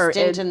 Yeah, her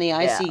stint in the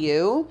yeah.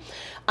 ICU.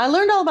 I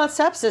learned all about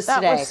sepsis That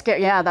today. was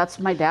scary. Yeah, that's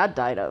my dad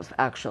died of,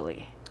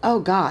 actually. Oh,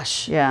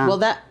 gosh. Yeah.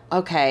 Well,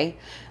 okay.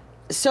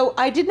 So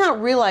I did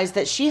not realize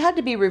that she had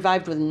to be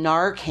revived with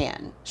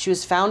Narcan. She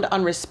was found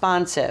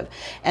unresponsive,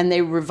 and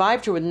they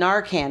revived her with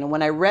Narcan. And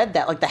when I read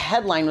that, like the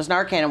headline was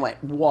Narcan, I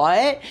went,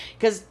 what?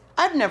 Because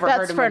I've never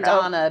That's heard of for an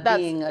Madonna that's-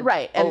 being a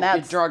right, and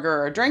that's- drugger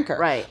or a drinker.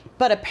 Right.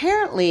 But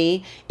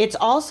apparently, it's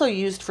also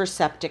used for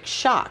septic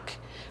shock,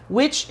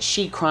 which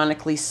she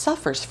chronically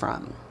suffers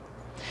from.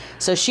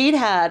 So she'd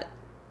had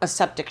a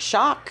septic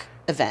shock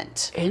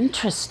event.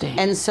 Interesting.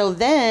 And so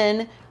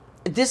then,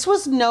 this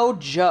was no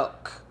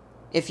joke.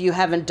 If you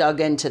haven't dug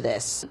into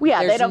this, yeah,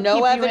 there's they don't no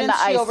keep you in evidence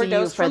the she ICU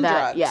overdosed for from that.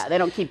 drugs. Yeah, they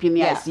don't keep you in the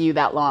Yeah. ICU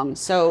that long.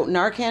 So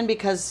Narcan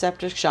because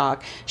septic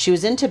shock. She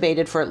was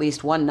intubated for at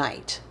least one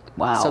night.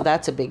 Wow. So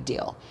that's a big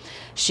deal.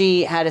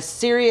 She had a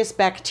serious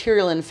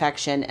bacterial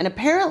infection, and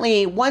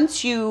apparently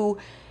once you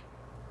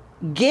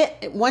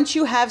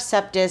have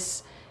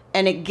sepsis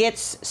and it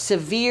gets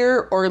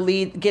severe or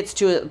gets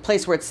to a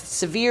place where it's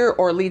severe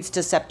or leads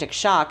to septic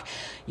shock,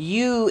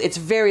 it's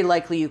very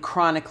likely you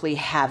chronically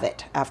have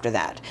it after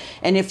that.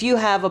 And if you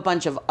have a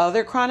bunch of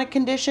other chronic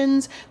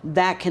conditions,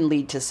 that can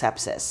lead to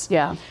sepsis.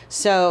 Yeah.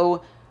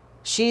 So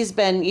she's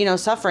been,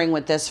 suffering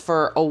with this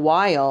for a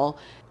while.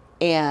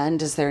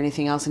 And is there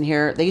anything else in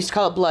here? They used to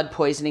call it blood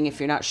poisoning, if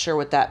you're not sure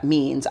what that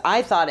means.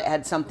 I thought it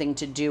had something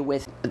to do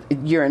with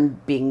urine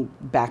being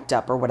backed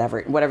up or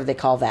whatever they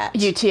call that.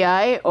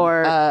 UTI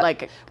or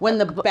like When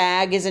the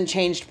bag isn't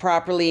changed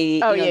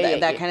properly,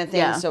 that kind of thing.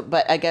 yeah. So,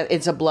 but I guess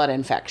it's a blood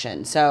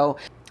infection. So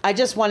I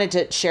just wanted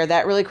to share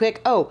that really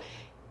quick. Oh,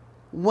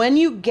 when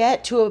you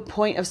get to a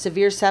point of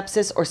severe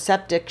sepsis or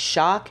septic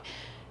shock,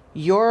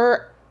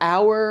 your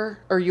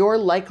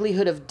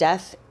likelihood of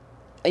death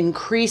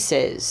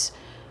increases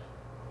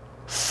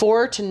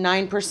 4 to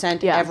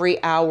 9% Yeah.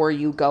 every hour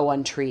you go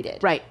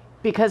untreated. right.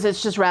 because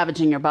it's just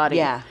ravaging your body.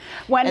 Yeah.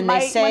 And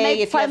they say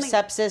if you have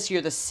sepsis,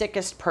 you're the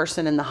sickest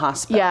person in the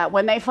hospital. Yeah,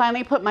 when they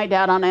finally put my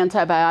dad on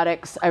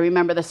antibiotics, I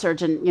remember the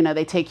surgeon,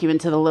 they take you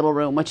into the little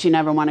room, which you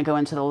never want to go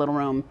into the little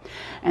room.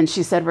 And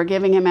she said, we're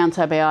giving him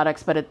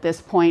antibiotics, but at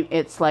this point,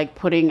 it's like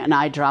putting an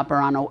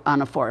eyedropper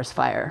on a forest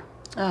fire.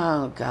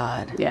 Oh,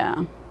 God.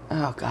 Yeah.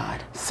 Oh,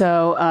 God.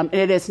 So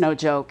it is no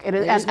joke. It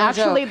is no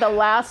joke. The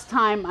last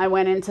time I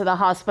went into the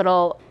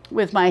hospital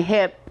with my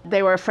hip,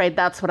 they were afraid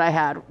that's what I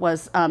had,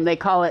 was they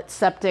call it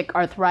septic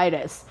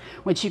arthritis,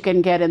 which you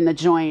can get in the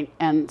joint.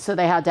 And so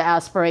they had to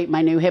aspirate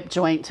my new hip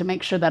joint to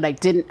make sure that I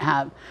didn't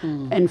have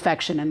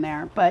infection in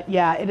there. But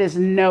yeah, it is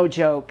no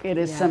joke. It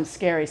is some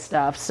scary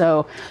stuff.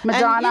 So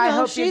Madonna, I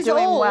hope you're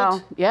doing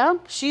well. Yeah?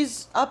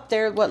 She's up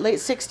there, late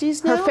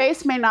 60s now? Her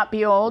face may not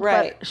be old,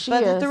 right. but she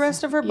is. The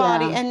rest of her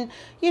body. And,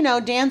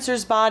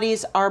 dancers'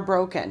 bodies are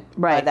broken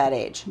by that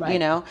age,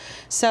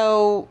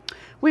 So...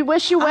 We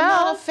wish you well.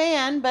 I'm not a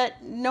fan, but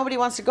nobody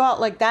wants to go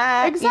out like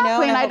that.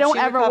 Exactly, and I don't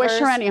ever wish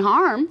her any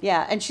harm.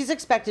 Yeah, and she's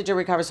expected to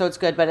recover, so it's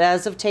good. But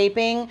as of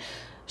taping,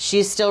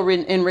 she's still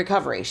in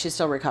recovery. She's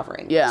still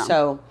recovering. Yeah.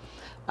 So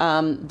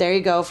there you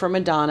go for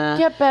Madonna.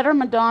 Get better,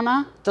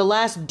 Madonna. The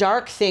last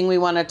dark thing we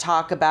want to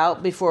talk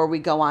about before we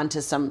go on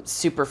to some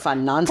super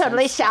fun nonsense.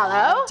 Totally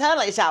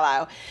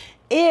shallow,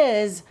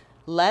 is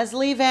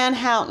Leslie Van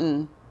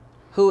Houten,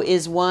 who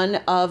is one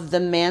of the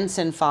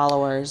Manson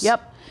followers.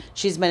 Yep.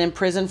 She's been in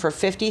prison for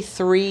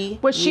 53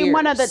 years. Was she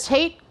one of the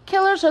Tate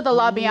killers or the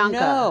La Bianca?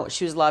 No,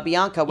 she was La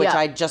Bianca, which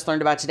I just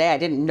learned about today. I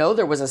didn't know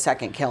there was a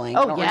second killing.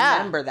 I don't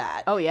remember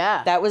that. Oh,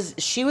 yeah.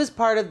 She was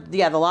part of,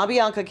 the La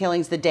Bianca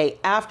killings the day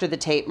after the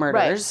Tate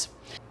murders.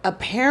 Right.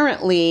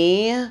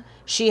 Apparently,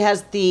 she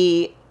has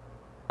the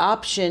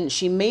option,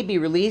 she may be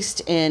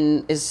released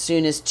in as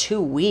soon as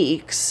 2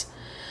 weeks.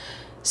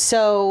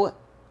 So...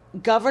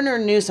 Governor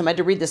Newsom, I had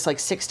to read this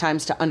 6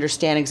 times to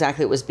understand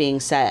exactly what was being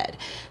said.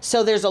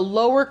 So there's a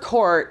lower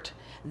court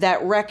that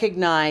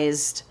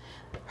recognized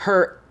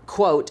her,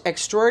 quote,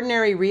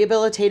 extraordinary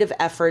rehabilitative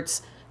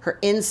efforts, her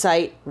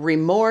insight,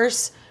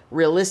 remorse,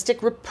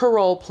 realistic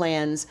parole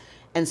plans,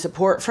 and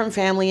support from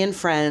family and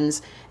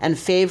friends, and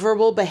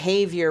favorable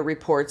behavior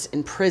reports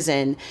in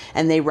prison.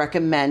 And they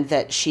recommend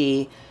that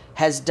she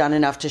has done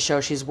enough to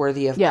show she's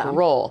worthy of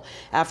parole,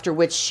 after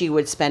which she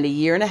would spend a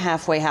year in a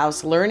halfway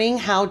house learning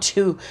how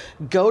to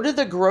go to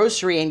the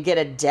grocery and get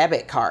a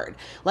debit card.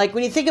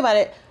 When you think about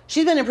it,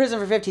 she's been in prison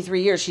for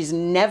 53 years. She's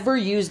never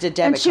used a debit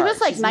card. And she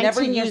was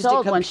 19 years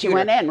old when she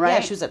went in, right? Yeah,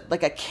 she was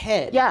a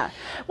kid. Yeah.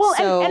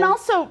 Well, and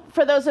also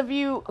for those of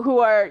you who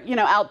are,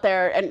 out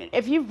there, and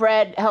if you've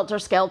read Helter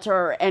Skelter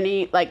or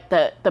any,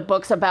 the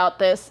books about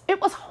this,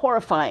 it was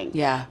horrifying.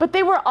 Yeah. But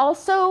they were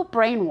also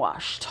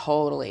brainwashed.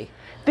 Totally.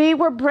 They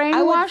were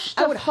brainwashed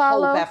I would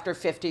follow. hope after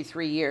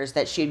 53 years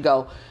that she'd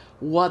go,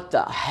 what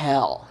the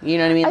hell? You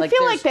know what I mean? I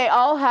feel like they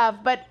all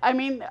have, but I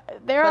mean,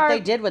 But they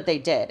did what they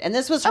did. And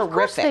this was horrific. Of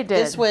course they did.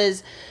 This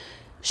was,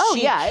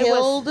 she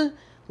killed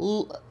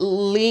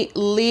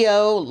Leno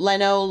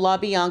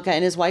LaBianca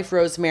and his wife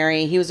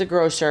Rosemary. He was a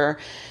grocer.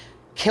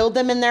 Killed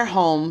them in their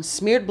home,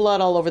 smeared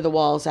blood all over the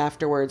walls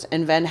afterwards,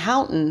 and Van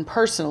Houten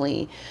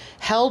personally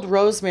held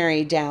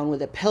Rosemary down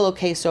with a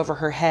pillowcase over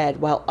her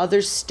head while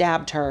others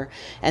stabbed her,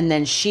 and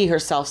then she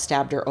herself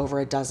stabbed her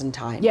over a dozen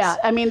times. Yeah,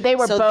 I mean, they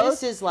were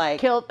both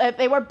killed.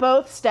 They were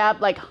both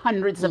stabbed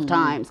hundreds of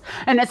times.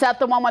 And is that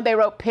the one where they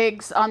wrote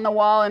pigs on the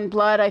wall in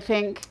blood, I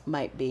think?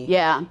 Might be.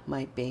 Yeah.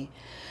 Might be.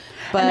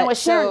 But and then with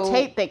Sharon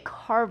Tate, they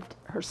carved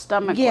her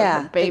stomach with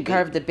her baby. They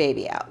carved the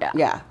baby out.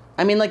 Yeah.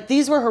 I mean,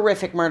 these were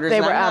horrific murders.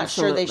 I'm not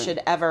sure they should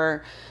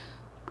ever.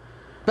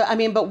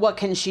 But what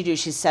can she do?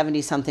 She's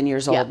 70-something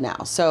years old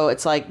now. So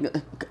it's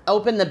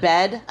open the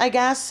bed, I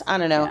guess. I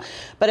don't know. Yeah.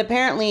 But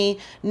apparently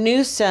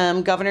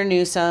Governor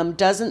Newsom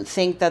doesn't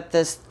think that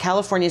the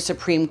California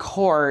Supreme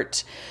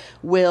Court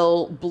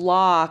will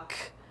block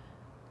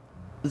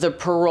the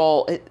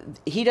parole.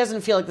 He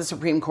doesn't feel like the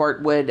Supreme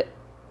Court would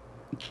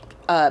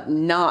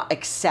not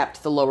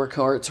accept the lower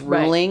court's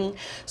ruling. Right.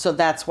 So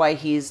that's why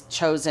he's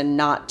chosen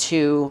not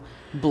to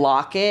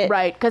block it.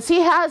 Right, because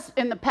he has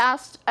in the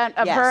past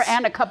of her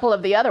and a couple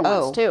of the other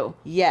ones too.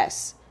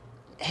 Yes.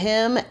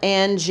 Him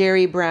and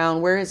Jerry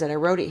Brown. Where is it? I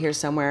wrote it here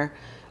somewhere.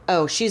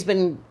 Oh, she's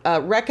been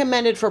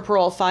recommended for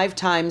parole 5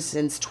 times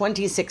since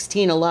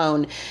 2016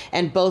 alone,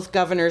 and both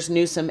Governors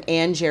Newsom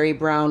and Jerry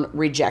Brown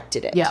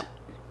rejected it. Yeah.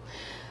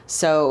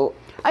 So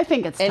I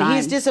think it's time. And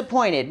he's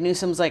disappointed.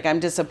 Newsom's like,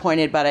 I'm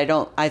disappointed, but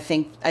I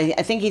think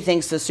he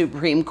thinks the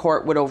Supreme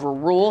Court would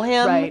overrule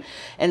him. Right.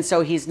 And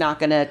so he's not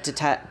going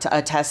to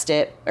attest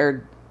it,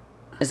 or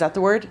is that the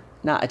word?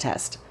 Not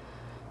attest.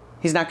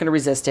 He's not going to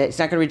resist it. He's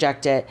not going to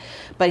reject it.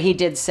 But he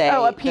did say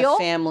appeal?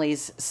 The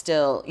families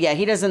still,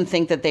 he doesn't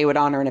think that they would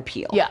honor an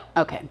appeal. Yeah,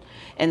 okay.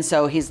 And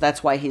so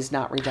that's why he's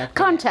not rejecting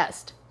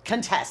Contest.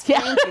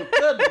 Yeah. Thank you.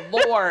 Good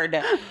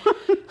Lord.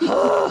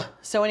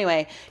 So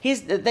anyway,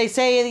 they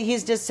say he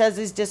just says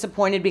he's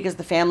disappointed because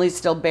the families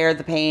still bear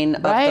the pain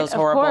of those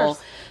horrible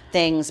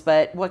things,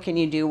 but what can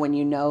you do when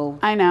you know?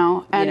 I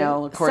know. And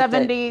a court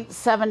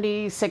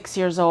 76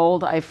 years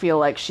old, I feel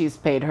like she's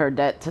paid her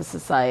debt to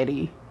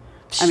society.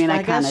 I mean,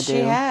 I kind of do. She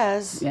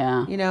has.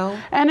 Yeah. You know.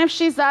 And if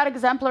she's that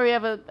exemplary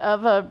of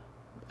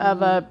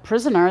a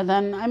prisoner,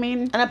 then I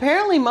mean. And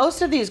apparently,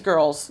 most of these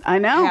girls, I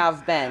know,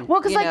 have been.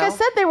 Well, because like I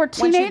said, they were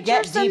teenagers Once you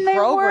get and they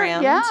were.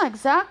 deprogrammed, Yeah,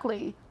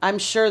 exactly. I'm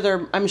sure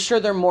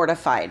they're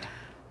mortified.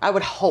 I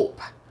would hope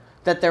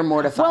that they're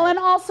mortified. Well, and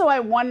also I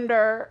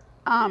wonder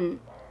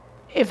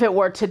if it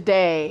were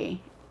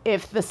today,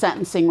 if the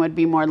sentencing would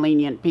be more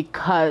lenient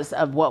because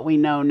of what we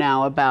know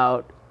now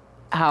about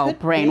how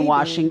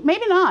brainwashing.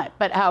 Maybe not,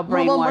 but how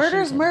brainwashing. Well,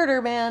 murder's murder,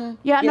 man.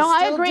 Yeah, You no,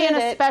 I still agree, did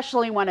and it.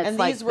 especially when it's And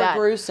like these were that.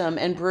 gruesome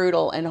and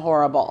brutal and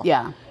horrible.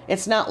 Yeah.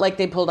 It's not like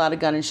they pulled out a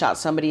gun and shot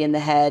somebody in the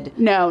head.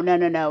 No.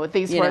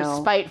 These were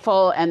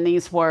spiteful, and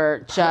these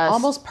were just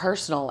almost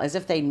personal, as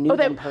if they knew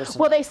them personally.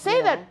 Well, they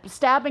say that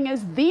stabbing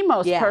is the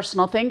most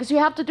personal thing because you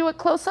have to do it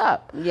close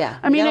up. Yeah.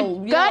 I mean,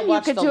 you a gun you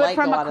watch could the do it light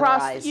from go out of their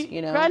across. eyes,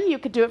 Gun you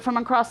could do it from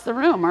across the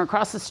room or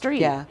across the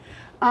street. Yeah.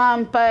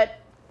 But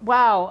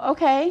wow.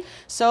 Okay.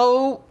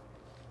 So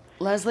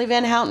Leslie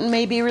Van Houten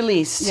may be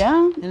released.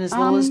 Yeah. In as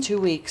little as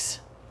 2 weeks.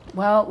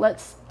 Well,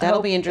 That'll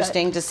hope be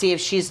interesting to see if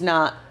she's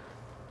not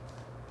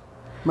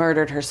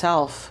murdered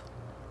herself.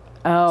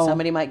 Oh.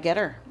 Somebody might get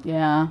her.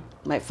 Yeah.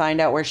 Might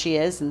find out where she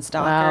is and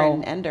stalk her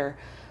and end her.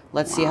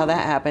 Let's see how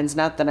that happens.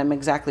 Not that I'm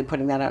exactly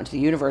putting that out into the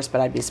universe, but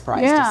I'd be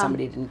surprised if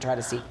somebody didn't try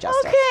to seek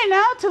justice. Okay,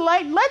 now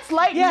let's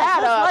lighten that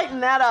up. Let's lighten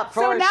that up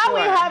for So now sure.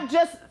 we have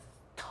just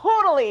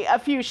totally a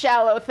few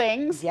shallow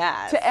things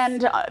to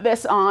end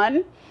this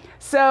on.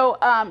 So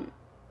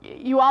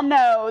you all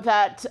know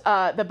that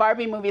the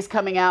Barbie movie is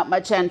coming out,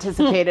 much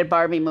anticipated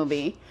Barbie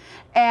movie.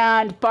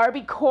 And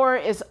Barbie core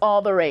is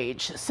all the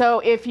rage. So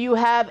if you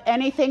have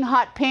anything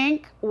hot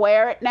pink,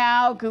 wear it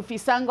now. Goofy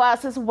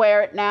sunglasses,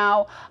 wear it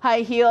now. High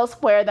heels,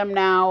 wear them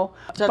now.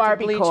 So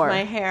Barbie to bleach core.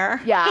 my hair.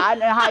 Yeah,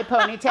 and a high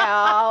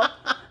ponytail.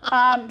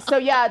 So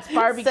yeah, it's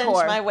Barbie Cinch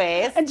core. my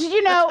waist. And did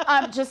you know,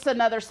 just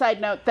another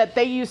side note, that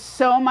they use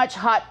so much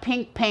hot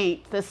pink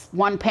paint, this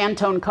one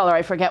Pantone color,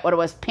 I forget what it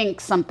was, pink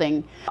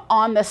something,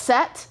 on the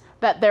set,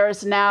 that there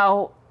is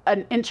now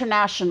an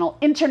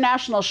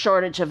international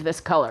shortage of this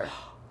color.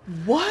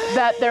 What?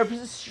 That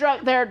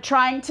they're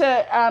trying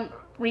to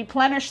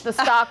replenish the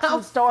stocks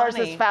in stores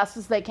as fast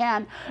as they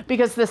can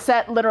because the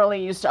set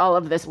literally used all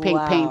of this pink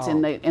paint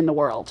in the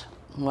world.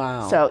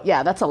 Wow. So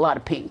yeah, that's a lot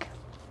of pink.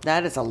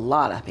 That is a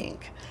lot of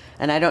pink.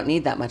 And I don't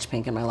need that much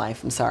pink in my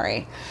life. I'm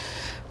sorry.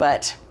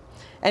 But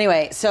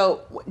anyway,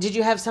 so did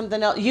you have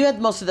something else? You had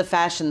most of the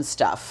fashion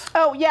stuff.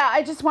 Oh, yeah.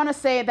 I just want to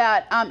say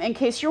that in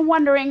case you're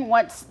wondering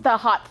what's the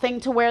hot thing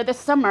to wear this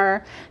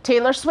summer,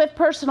 Taylor Swift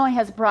personally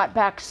has brought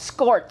back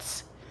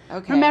skirts.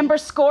 Okay. Remember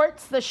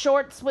skirts, the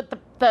shorts with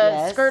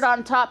the skirt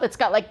on top? It's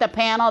got like the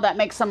panel that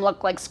makes them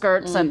look like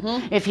skirts. And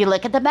if you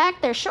look at the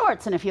back, they're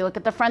shorts. And if you look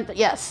at the front,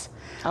 yes.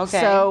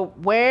 Okay. So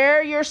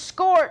wear your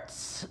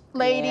skirts,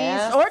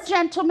 ladies or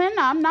gentlemen.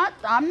 I'm not.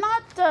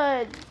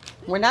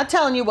 We're not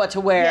telling you what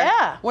to wear.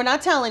 Yeah. We're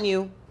not telling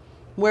you.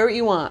 Wear what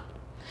you want.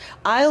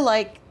 I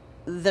like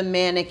the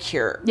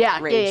manicure rage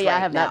I right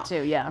have now. that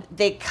too, yeah.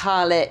 They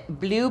call it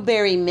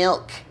blueberry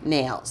milk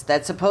nails.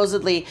 That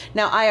supposedly,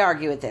 now I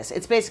argue with this.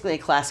 It's basically a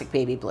classic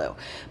baby blue.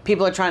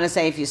 People are trying to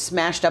say if you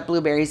smashed up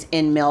blueberries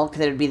in milk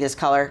that it would be this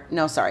color.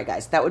 No, sorry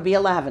guys. That would be a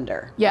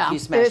lavender. Yeah, if you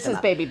smashed this them is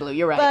up. baby blue.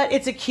 You're right. But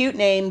it's a cute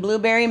name,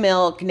 blueberry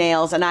milk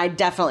nails, and I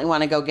definitely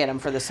want to go get them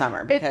for the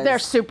summer. Because They're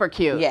super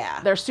cute. Yeah.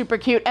 They're super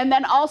cute. And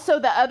then also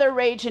the other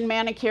rage in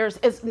manicures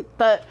is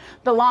the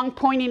long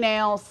pointy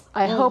nails.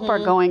 I hope are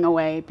going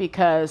away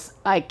because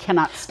I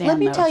cannot stand Let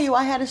me those. tell you,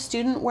 I had a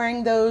student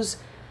wearing those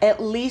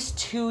at least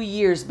 2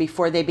 years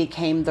before they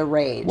became the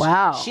rage.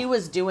 Wow. She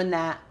was doing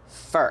that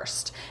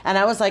first. And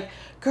I was like,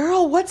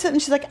 girl, what's it? And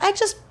she's like, I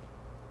just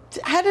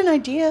had an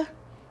idea.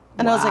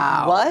 And I was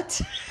like,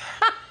 what?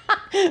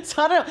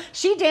 So I don't know.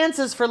 She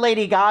dances for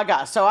Lady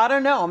Gaga. So I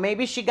don't know.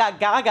 Maybe she got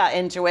Gaga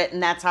into it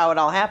and that's how it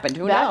all happened.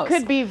 Who knows? That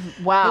could be,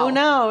 wow. Who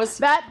knows?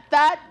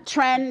 That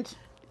trend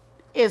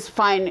is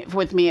fine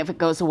with me if it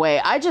goes away.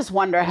 I just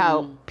wonder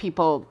how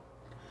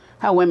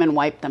women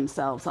wipe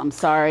themselves. I'm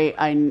sorry.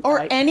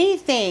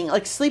 Anything.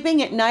 Like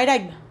sleeping at night,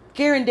 I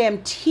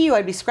guarantee you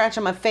I'd be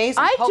scratching my face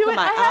and poking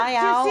my eye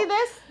out. Do you see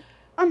this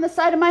on the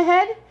side of my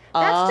head?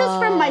 That's just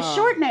from my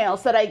short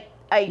nails that I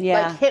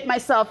like hit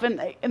myself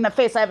in the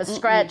face. I have a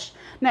scratch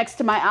next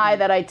to my eye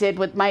that I did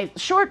with my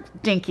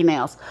short dinky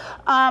nails.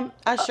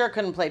 I sure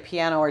couldn't play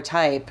piano or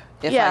type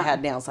if I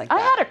had nails like that.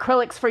 I had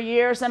acrylics for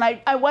years, and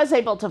I was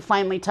able to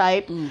finally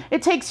type.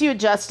 It takes you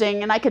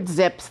adjusting, and I could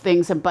zip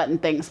things and button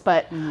things,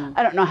 but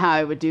I don't know how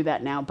I would do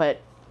that now.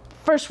 But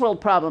first world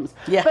problems.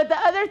 Yeah. But the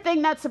other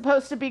thing that's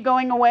supposed to be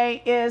going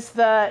away is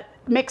the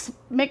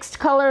mixed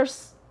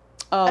colors.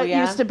 Oh, It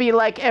yeah? used to be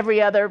like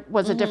every other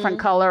was a different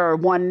color or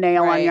one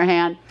nail on your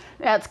hand.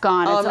 That's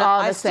gone. It's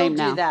all the same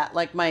now. I still do that.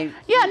 Like my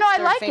I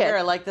third like finger, it.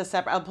 I like the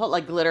separate. I'll put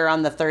like glitter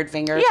on the third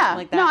finger or something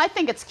like that. No, I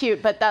think it's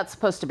cute, but that's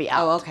supposed to be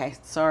out. Oh, okay.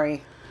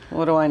 Sorry.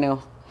 What do I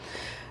know?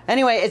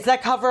 Anyway, does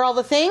that cover all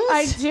the things?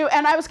 I do.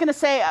 And I was going to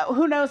say,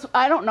 who knows?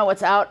 I don't know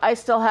what's out. I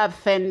still have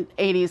thin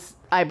 80s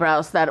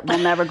eyebrows that will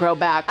never grow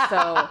back.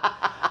 So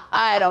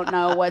I don't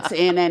know what's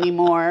in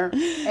anymore.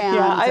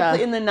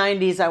 And, in the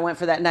 90s, I went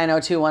for that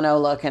 90210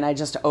 look, and I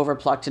just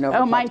overplucked and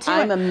overplucked. Oh, mine too.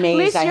 I'm amazed At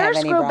least I have yours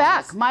any grew brows.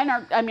 back. Mine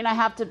are, I mean, I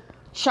have to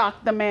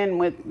chalk them in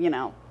with,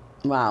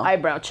 Wow.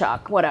 eyebrow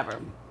chalk, whatever.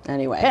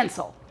 Anyway.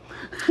 Pencil.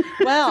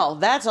 Well,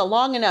 that's a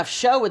long enough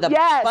show with a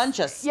bunch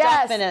of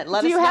stuff in it.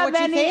 Let us know what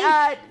you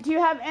think. Do you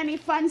have any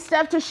fun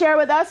stuff to share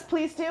with us?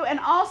 Please do. And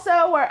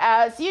also,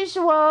 as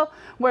usual,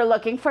 we're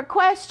looking for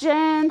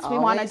questions. We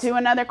want to do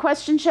another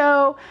question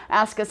show.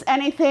 Ask us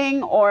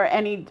anything or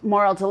any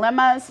moral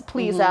dilemmas.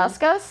 Please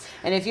ask us.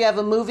 And if you have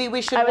a movie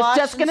we should watch, I was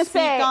just going to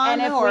say, on,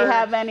 and if we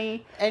have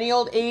any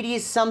old 80s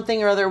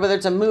something or other, whether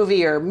it's a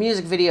movie or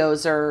music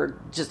videos or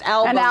just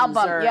albums. An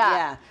album, or,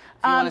 yeah.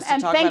 And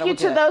thank you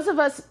to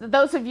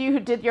those of you who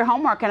did your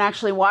homework and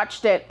actually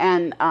watched it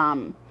and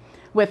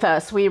with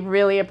us. We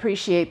really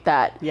appreciate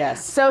that.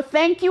 Yes. So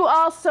thank you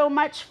all so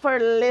much for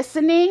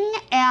listening,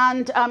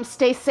 and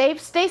stay safe,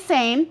 stay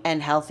sane,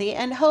 and healthy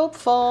and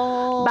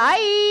hopeful.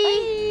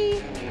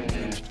 Bye.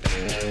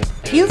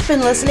 You've been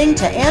listening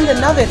to And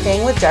Another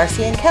Thing with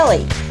Darcy and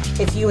Kelly.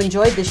 If you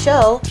enjoyed the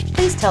show,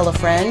 please tell a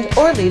friend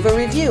or leave a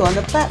review on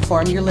the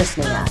platform you're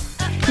listening at.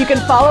 You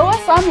can follow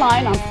us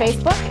online on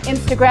Facebook,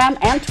 Instagram,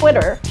 and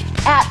Twitter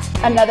at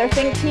Another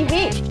Thing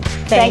TV.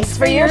 Thanks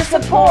for your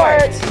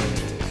support.